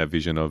seeing that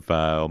vision of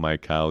old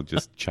mate Carl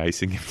just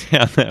chasing him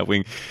down that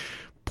wing.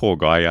 Poor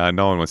guy.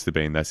 No one wants to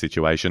be in that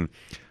situation.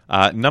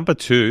 Number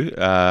 2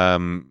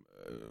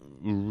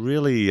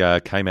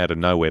 really came out of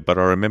nowhere, but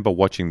I remember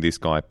watching this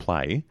guy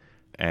play,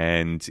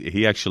 and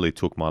he actually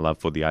took my love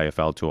for the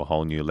AFL to a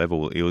whole new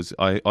level. It was,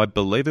 I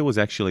believe it was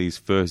actually his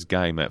first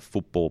game at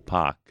Football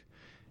Park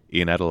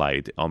in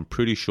Adelaide. I'm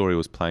pretty sure he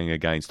was playing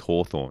against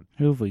Hawthorn.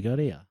 Who have we got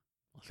here?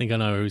 I think I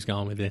know who's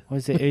going with there.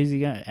 Who's he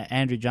going?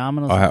 Andrew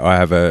Jarman or something? I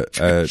have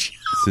a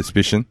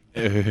suspicion.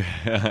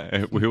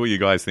 Who were you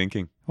guys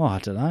thinking? Oh, I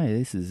don't know.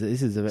 This is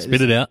a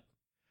Spit it out.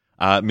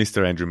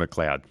 Mr. Andrew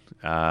McLeod.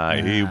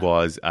 He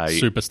was a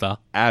Superstar.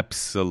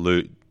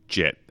 absolute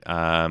jet. 2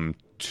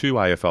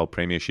 AFL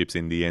premierships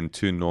in the end,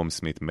 2 Norm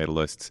Smith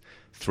medalists,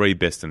 3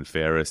 best and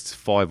fairest,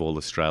 5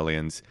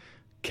 All-Australians,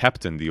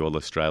 captained the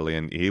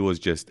All-Australian. He was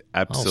just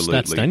absolutely...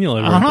 Stats Daniel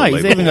over I know, he's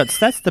unbelievable. even got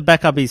stats to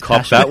back up his Cop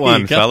passion. that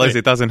one, You got fellas. it.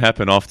 It doesn't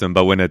happen often,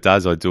 but when it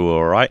does, I do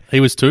all right. He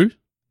was 2.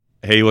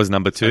 He was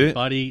number 2.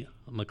 Buddy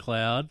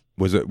McLeod.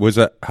 Was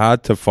it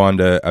hard to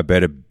find a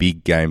better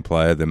big game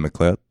player than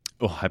McLeod?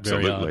 Oh,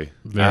 absolutely.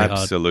 Very hard.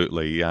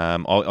 Absolutely.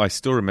 I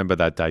still remember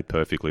that day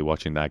perfectly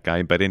watching that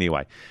game. But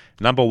anyway,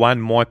 number 1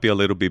 might be a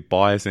little bit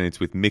biased, and it's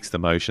with mixed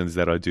emotions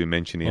that I do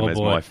mention him Oh, as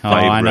boy. my Oh,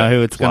 favourite I know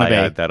who it's gonna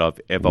player be. that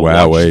I've ever watched.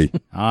 Wowee.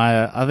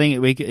 I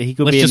think he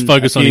could Let's be just in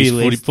focus a on his few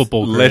lists.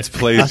 football career. Let's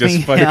please I just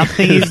think, focus. I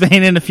think he's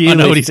been in a few I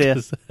know what he's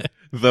lists going here. to say.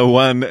 The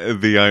one,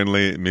 the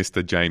only,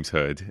 Mr. James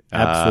Hurd.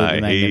 Absolutely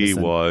He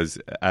magnificent. was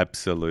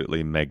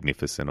absolutely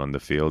magnificent on the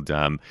field.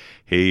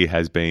 He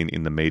has been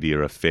in the media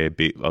a fair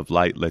bit of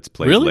late. Let's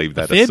please Really? leave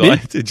A that fair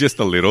aside. Just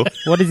a little.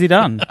 What has he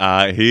done?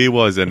 He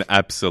was an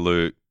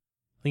absolute...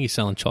 I think he's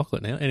selling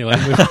chocolate now. Anyway.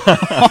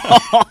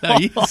 No,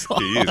 he is.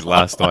 He is,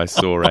 last I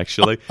saw,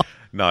 actually.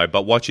 No,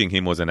 but watching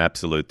him was an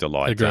absolute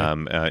delight. Agreed.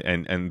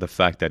 And the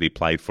fact that he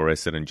played for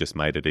Essendon just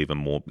made it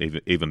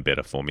even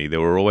better for me. There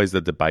were always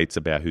the debates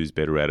about who's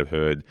better out of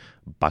Hurd,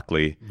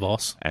 Buckley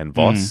Voss. and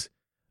Voss.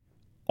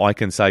 I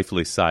can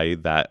safely say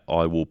that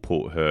I will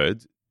put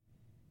Hurd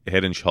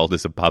head and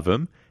shoulders above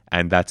him,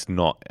 and that's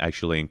not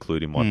actually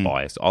including my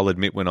bias. I'll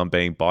admit when I'm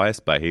being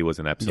biased, but he was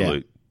an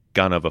absolute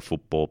gun of a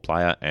football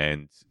player,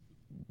 and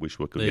wish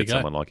we could get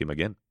someone like him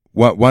again.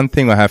 One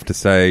thing I have to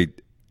say,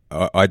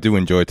 I do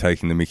enjoy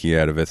taking the mickey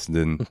out of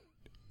Essendon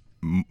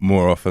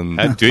more often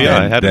Do you?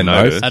 I hadn't than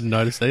noticed. most. Hadn't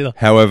noticed either.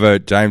 However,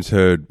 James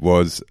Hurd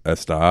was a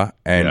star,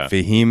 and for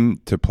him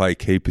to play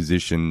key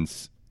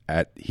positions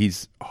at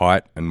his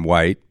height and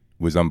weight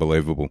was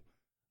unbelievable.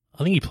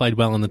 I think he played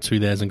well in the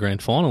 2000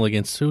 grand final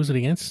against, who was it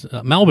against?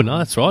 Melbourne, no,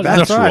 that's right.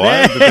 That's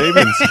right. The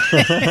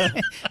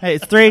Demons. Hey,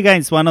 it's 3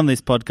 against 1 on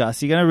this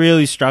podcast. You're going to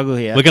really struggle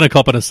here. We're going to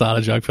cop an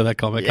Asada joke for that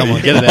comment. Come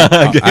on, get it out.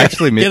 I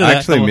actually Get it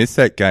out, come on. missed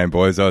that game,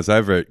 boys. I was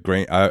over at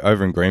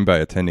over in Green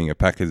Bay attending a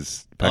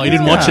Packers. Oh, you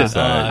didn't watch game, it?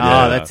 so,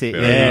 Ah, Oh, that's it.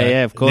 fair Yeah, enough.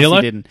 yeah. Of course Nilo?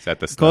 he didn't. It's at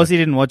the Of course start. he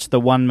didn't watch the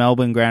 1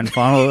 Melbourne grand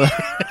final.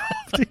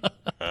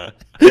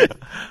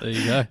 There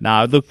you go.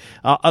 No, look,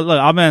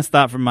 I'm going to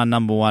start from my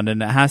number 1,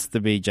 and it has to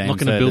be James Not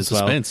going to Hurd build as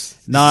well. suspense.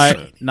 No,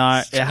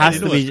 it has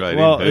to be. Straight in,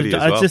 Well, Hurdy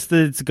as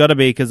well. it's got to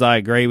be because I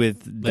agree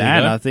with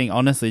Dan. go. I think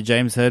honestly,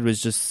 James Hurd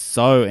was just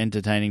so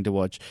entertaining to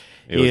watch.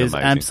 He He was is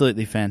amazing.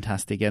 absolutely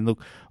fantastic. And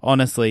look,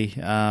 honestly,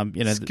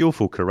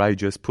 Skillful,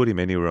 courageous, put him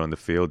anywhere on the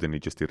field, and he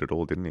just did it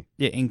all, didn't he?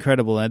 yeah,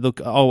 incredible. And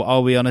look,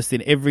 I'll be honest.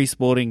 In every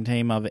sporting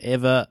team I've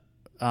ever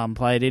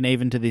played in,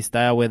 even to this day,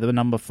 I wear the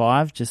number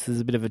 5 just as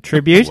a bit of a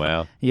tribute.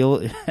 Wow.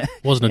 You'll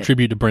Wasn't a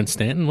tribute to Brent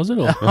Stanton, was it?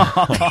 Or?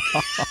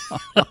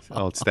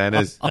 Old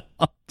Stanners.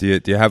 Do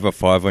you have a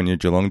 5 on your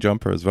Geelong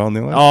jumper as well,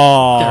 Neil?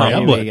 Oh, Gary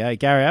here Ablett. we go.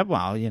 Gary Ablett.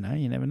 Well, you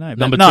never know. But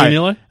Number no, 2,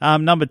 Nilo?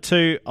 Number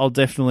 2, I'll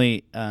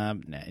definitely.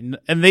 And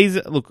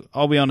these, look,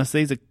 I'll be honest,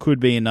 these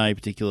could be in no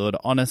particular order.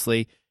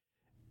 Honestly,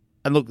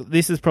 and look,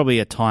 this is probably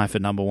a tie for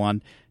number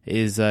 1.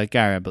 Is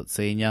Gary Ablett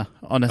Senior.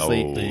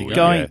 Honestly, Oh, there you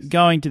go. Yes.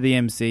 going to the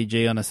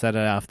MCG on a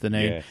Saturday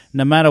afternoon, Yes.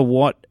 no matter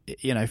what,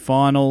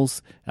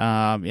 finals,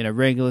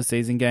 regular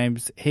season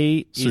games,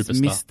 he is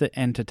Superstar. Mr.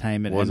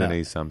 Entertainment. Wasn't and,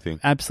 he something?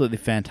 absolutely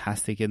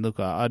fantastic. And look,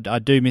 I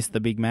do miss the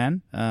big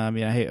man.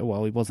 He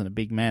wasn't a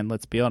big man,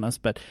 let's be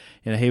honest, but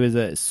he was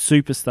a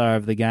superstar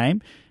of the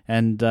game.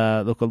 And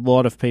look, a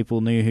lot of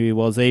people knew who he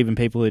was, even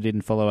people who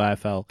didn't follow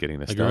AFL. Getting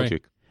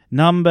nostalgic.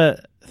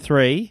 Number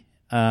 3,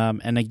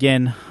 and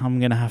again, I'm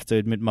going to have to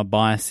admit my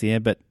bias here,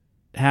 but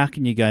how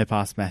can you go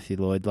past Matthew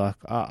Lloyd? Like,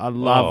 I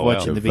love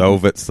watching The the big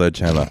Velvet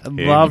Sledgehammer. I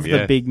love yeah.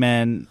 the big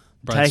man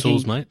Brad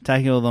Sauls, mate.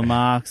 taking all the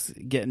marks,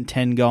 getting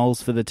 10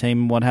 goals for the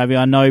team and what have you.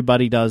 I know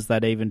Buddy does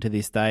that even to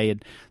this day,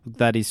 and look,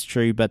 that is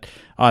true, but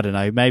I don't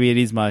know. Maybe it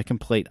is my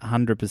complete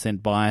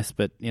 100% bias,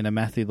 but,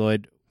 Matthew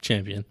Lloyd,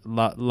 Champion.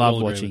 love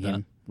agree watching with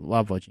him.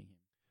 Love watching him.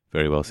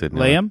 Very well said.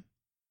 Neil. Liam?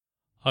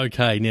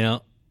 Okay,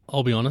 now,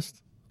 I'll be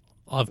honest.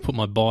 I've put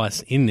my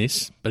bias in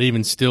this, but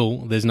even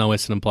still, there's no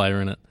Essendon player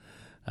in it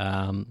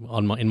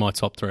in my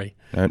top 3.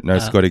 No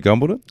Scotty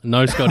Gumbleton?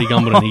 No Scotty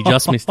Gumbleton. He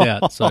just missed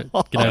out. So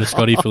get out to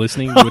Scotty for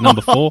listening. You were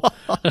number 4.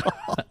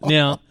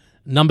 Now,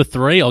 number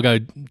 3, I'll go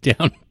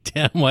down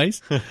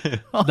ways.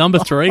 Number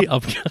 3,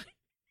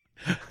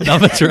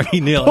 number 3,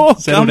 Neil. Poor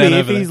Settle Gumby, down if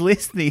over he's there.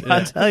 listening,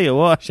 I tell you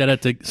what. Shout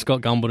out to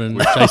Scott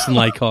Gumbleton, Jason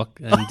Laycock,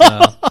 and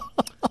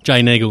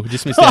Jay Nagel.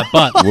 Just missed out.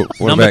 But What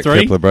number about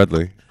 3 Kepler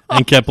Bradley?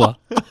 and Kepler.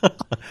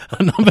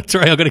 Number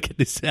 3, I've got to get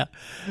this out.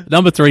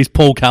 Number 3 is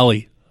Paul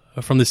Cully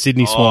from the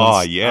Sydney Swans.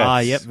 Oh,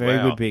 yes. Yep, very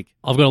Wow. good pick.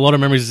 I've got a lot of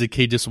memories as a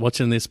kid just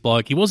watching this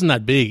bloke. He wasn't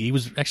that big. He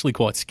was actually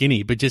quite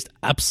skinny, but just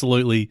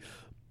absolutely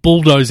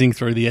bulldozing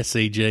through the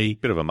SCG.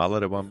 Bit of a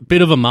mullet at one.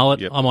 Bit of a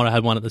mullet. Yep. I might have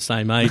had one at the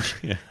same age.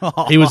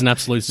 He was an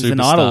absolute He's superstar.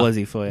 an idol, was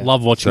he, for you?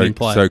 Love watching him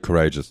play. So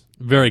courageous.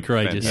 Very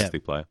courageous.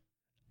 Fantastic player.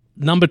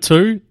 Number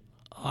 2,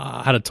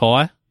 I had a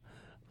tie.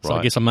 So I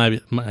Right. guess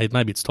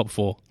maybe it's top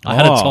 4. I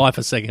had a tie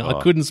for second.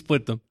 I couldn't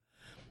split them.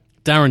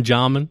 Darren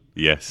Jarman,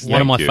 Yes.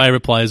 one of my thank you.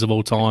 favourite players of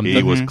all time.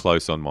 He was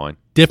close on mine.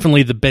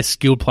 Definitely the best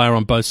skilled player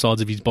on both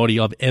sides of his body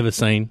I've ever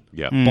seen.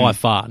 Yeah. By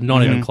far.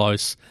 Not even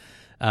close.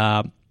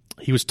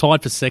 He was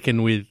tied for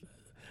second with...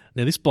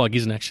 Now, this bloke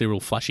isn't actually a real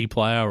flashy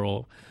player,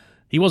 or...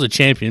 He was a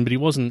champion, but he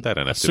wasn't They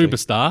don't a have to be.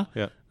 superstar.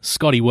 Yeah.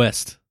 Scotty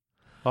West.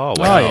 Oh,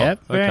 Oh, wow. yeah,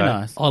 very Okay.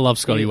 nice. I love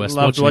Scotty You West.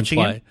 loved Watching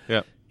him watching play.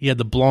 Yeah. He had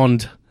the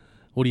blonde...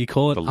 What do you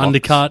call it? The locks.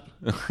 Undercut.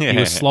 Yeah. He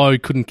was slow,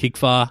 couldn't kick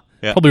far.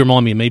 Yeah. Probably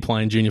remind me of me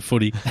playing junior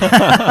footy.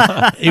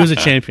 He was a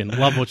champion.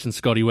 Love watching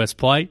Scotty West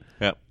play.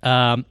 Yeah.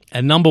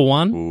 And number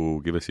 1...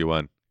 Ooh, give us your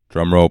one.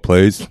 Drum roll,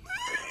 please.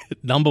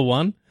 Number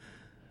 1,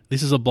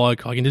 this is a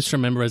bloke I can just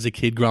remember as a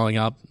kid growing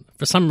up.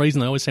 For some reason,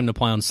 they always seem to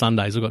play on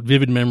Sundays. I've got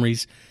vivid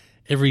memories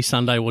every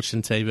Sunday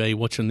watching TV,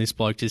 watching this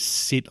bloke just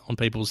sit on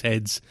people's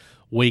heads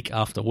week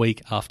after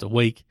week after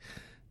week.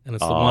 And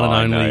it's the one and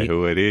I know only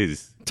who it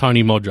is.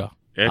 Tony Modra.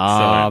 Excellent.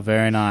 Ah,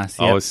 very nice.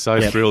 I Yep. was so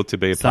Yep. thrilled to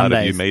be a part of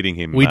you Sundays. meeting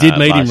him. We did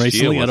meet him last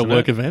recently year, at a wasn't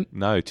work it? event.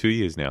 No, 2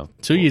 years now.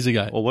 2 years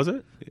ago. Or was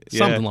it?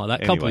 Something Yeah. like that.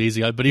 A couple of Anyway. years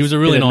ago. But he was a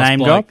really Bit of nice name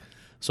bloke. drop?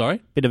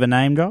 Sorry? Bit of a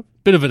name drop.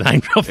 Bit of a name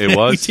drop there. It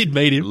was. We did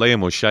meet him.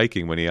 Liam was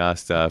shaking when he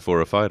asked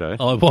for a photo.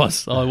 I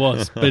was.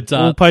 But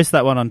We'll post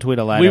that one on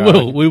Twitter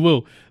later. we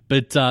will.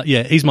 But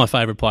yeah, he's my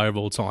favourite player of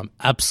all time.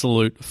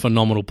 Absolute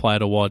phenomenal player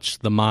to watch.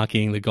 The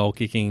marking, the goal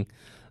kicking,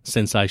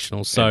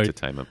 sensational. So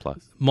Entertainment Plus.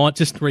 Might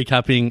just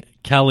recapping,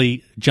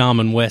 Kelly,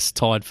 Jarman, West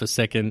tied for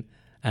second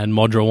and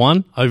Modra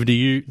won. Over to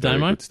you, Very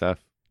Damo. good stuff.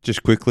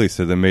 Just quickly,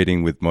 so the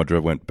meeting with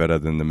Modra went better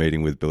than the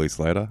meeting with Billy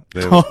Slater.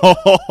 There,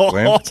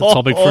 It's a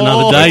topic for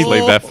another day. Let's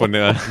leave that for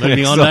now.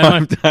 Moving on,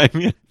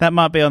 Damo. That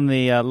might be on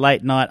the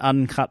late night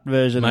uncut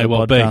version May of the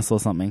well be. podcast or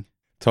something.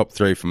 Top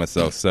 3 for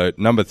myself. So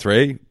number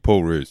 3,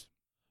 Paul Roos.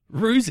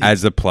 Roosie.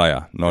 As a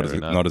player, not Fair as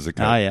enough. not as a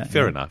coach. Oh, yeah.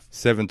 Fair enough.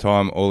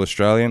 7-time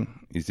All-Australian.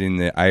 He's in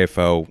the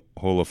AFL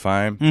Hall of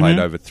Fame. Played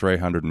over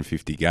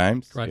 350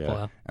 games, Great Yeah.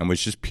 player. and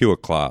was just pure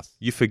class.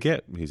 You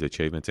forget his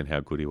achievements and how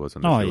good he was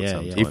on the Oh, field yeah,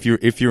 sometimes. yeah.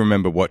 If you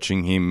remember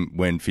watching him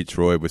when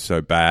Fitzroy was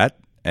so bad,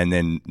 and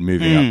then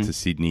moving up to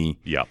Sydney,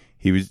 Yeah.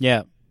 he was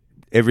Yeah.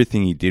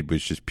 everything he did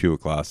was just pure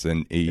class,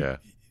 and he Yeah.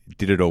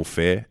 did it all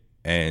fair,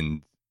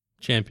 and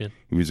Champion.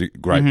 he was a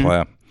great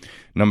player.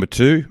 Number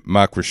 2,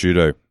 Mark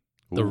Rasciuto.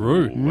 The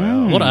Roo.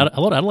 Wow. A lot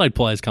of Adelaide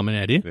players coming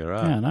out here. There Yeah,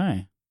 are. I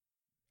know.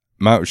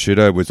 Mark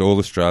Rasciuto was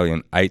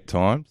All-Australian 8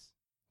 times,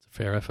 It's a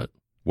fair effort.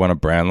 won a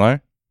Brownlow,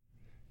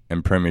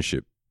 and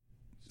premiership.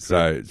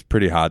 So it's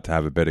pretty hard to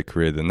have a better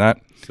career than that.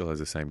 Still has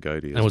the same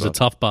goatee. And was a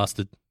tough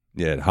bastard.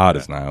 Yeah, hard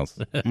as nails.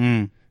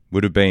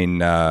 Would have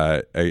been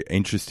an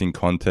interesting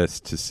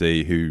contest to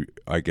see who,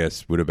 I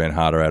guess, would have been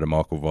harder out of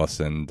Michael Voss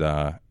and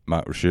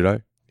Mark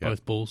Rasciuto. Yeah.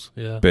 Both balls.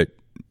 Yeah. But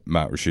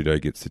Mark Rasciuto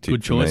gets the tick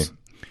Good for choice. me.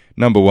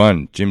 Number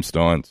 1, Jim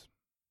Steins.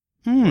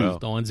 Well,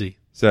 Steinsy.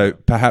 So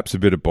perhaps a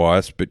bit of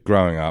bias, but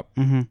growing up,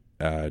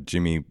 Mm-hmm.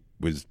 Jimmy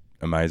was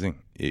amazing.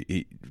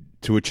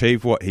 To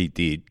achieve what he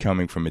did,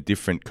 coming from a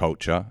different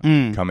culture,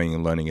 coming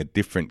and learning a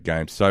different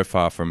game, so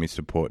far from his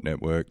support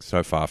network,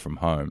 so far from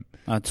home,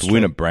 That's to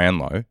win a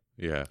Brownlow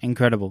yeah.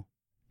 incredible.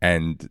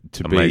 and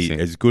to Amazing.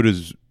 be as good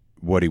as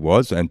what he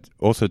was, and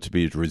also to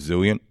be as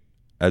resilient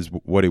as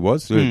what he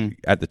was. So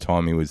at the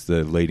time, he was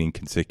the leading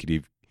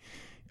consecutive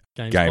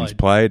games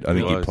played. I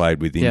think he was.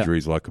 played with Yeah.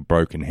 injuries like a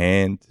broken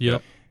hand,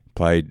 Yep.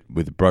 played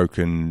with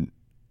broken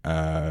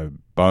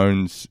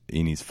bones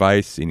in his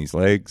face, in his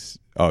legs.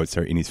 Oh,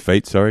 sorry, in his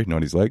feet, sorry,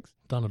 not his legs.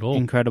 Done it all.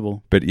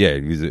 Incredible. But yeah,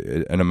 he was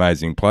an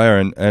amazing player,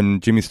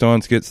 and Jimmy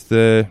Steins gets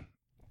the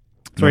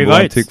 3 number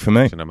 1 votes. tick for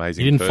me. It's an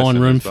amazing You didn't person find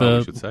room as well, I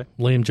for should say.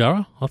 Liam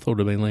Jarrah? I thought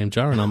it would have been Liam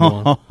Jarrah number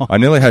one. I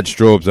nearly had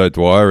Straubs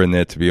O'Dwyer in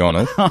there, to be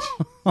honest,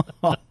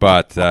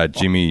 but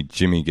Jimmy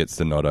gets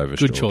the nod over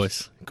Good Straubs.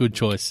 choice. Good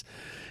choice.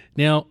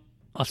 Now,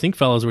 I think,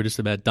 fellas, we're just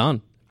about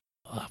done.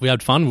 We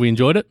had fun. We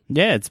enjoyed it.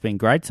 Yeah, it's been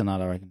great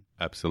tonight, I reckon.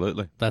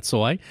 Absolutely. That's the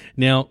way.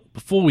 Now,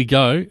 before we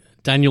go,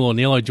 Daniel or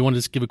Nilo, do you want to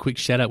just give a quick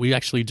shout out? We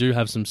actually do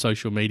have some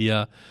social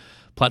media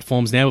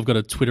platforms now. We've got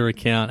a Twitter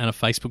account and a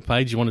Facebook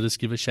page. You want to just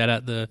give a shout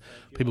out the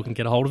people can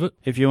get a hold of it?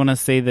 If you want to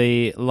see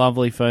the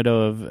lovely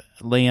photo of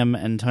Liam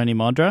and Tony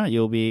Modra,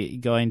 you'll be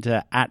going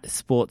to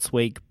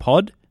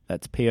 @SportsWeekPod.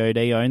 That's POD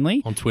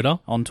only. On Twitter.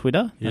 On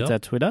Twitter. That's Yep. our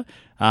Twitter.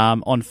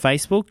 On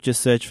Facebook, just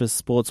search for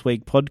Sports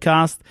Week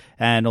Podcast.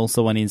 And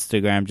also on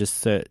Instagram, just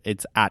search,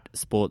 it's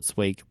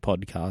 @SportsWeek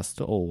Podcast,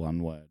 all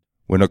one word.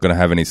 We're not going to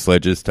have any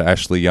sledges to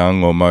Ashley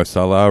Young or Mo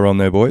Salah on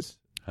there, boys.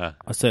 I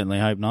certainly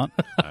hope not.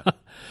 But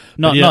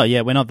not yeah.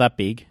 yet. We're not that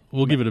big.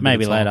 We'll give it a bit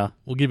Maybe of time. later.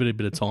 We'll give it a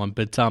bit of time.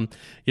 But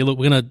yeah, look,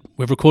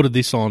 we've recorded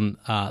this on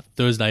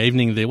Thursday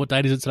evening there. What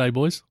date is it today,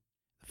 boys?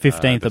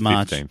 15th of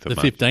March. 15th of The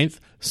March. 15th.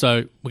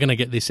 So we're going to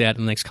get this out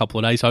in the next couple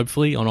of days,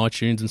 hopefully, on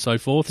iTunes and so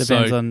forth.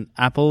 Depends so, on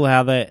Apple,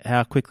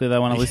 how quickly they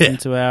want to listen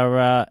to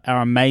our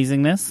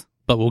amazingness.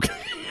 But we'll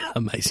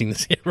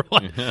amazingness, yeah,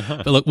 right.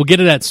 But look, we'll get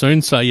it out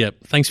soon. So yeah,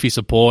 thanks for your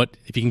support.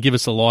 If you can give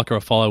us a like or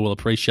a follow, we'll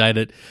appreciate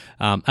it.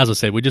 As I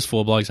said, we're just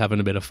 4 blokes having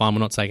a bit of fun.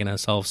 We're not taking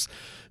ourselves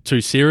too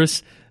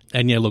serious.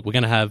 And yeah, look, we're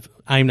going to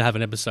aim to have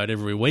an episode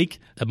every week.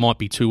 It might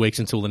be 2 weeks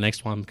until the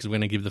next one because we're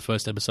going to give the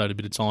first episode a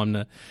bit of time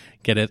to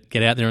get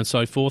out there and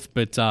so forth.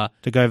 But To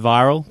go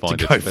viral. Find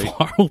to it go to be.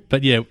 viral.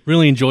 But yeah,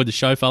 really enjoyed the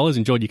show, fellas.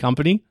 Enjoyed your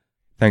company.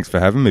 Thanks for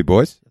having me,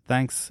 boys.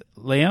 Thanks,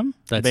 Liam.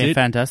 That's Been it.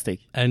 fantastic.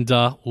 And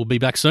we'll be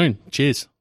back soon. Cheers.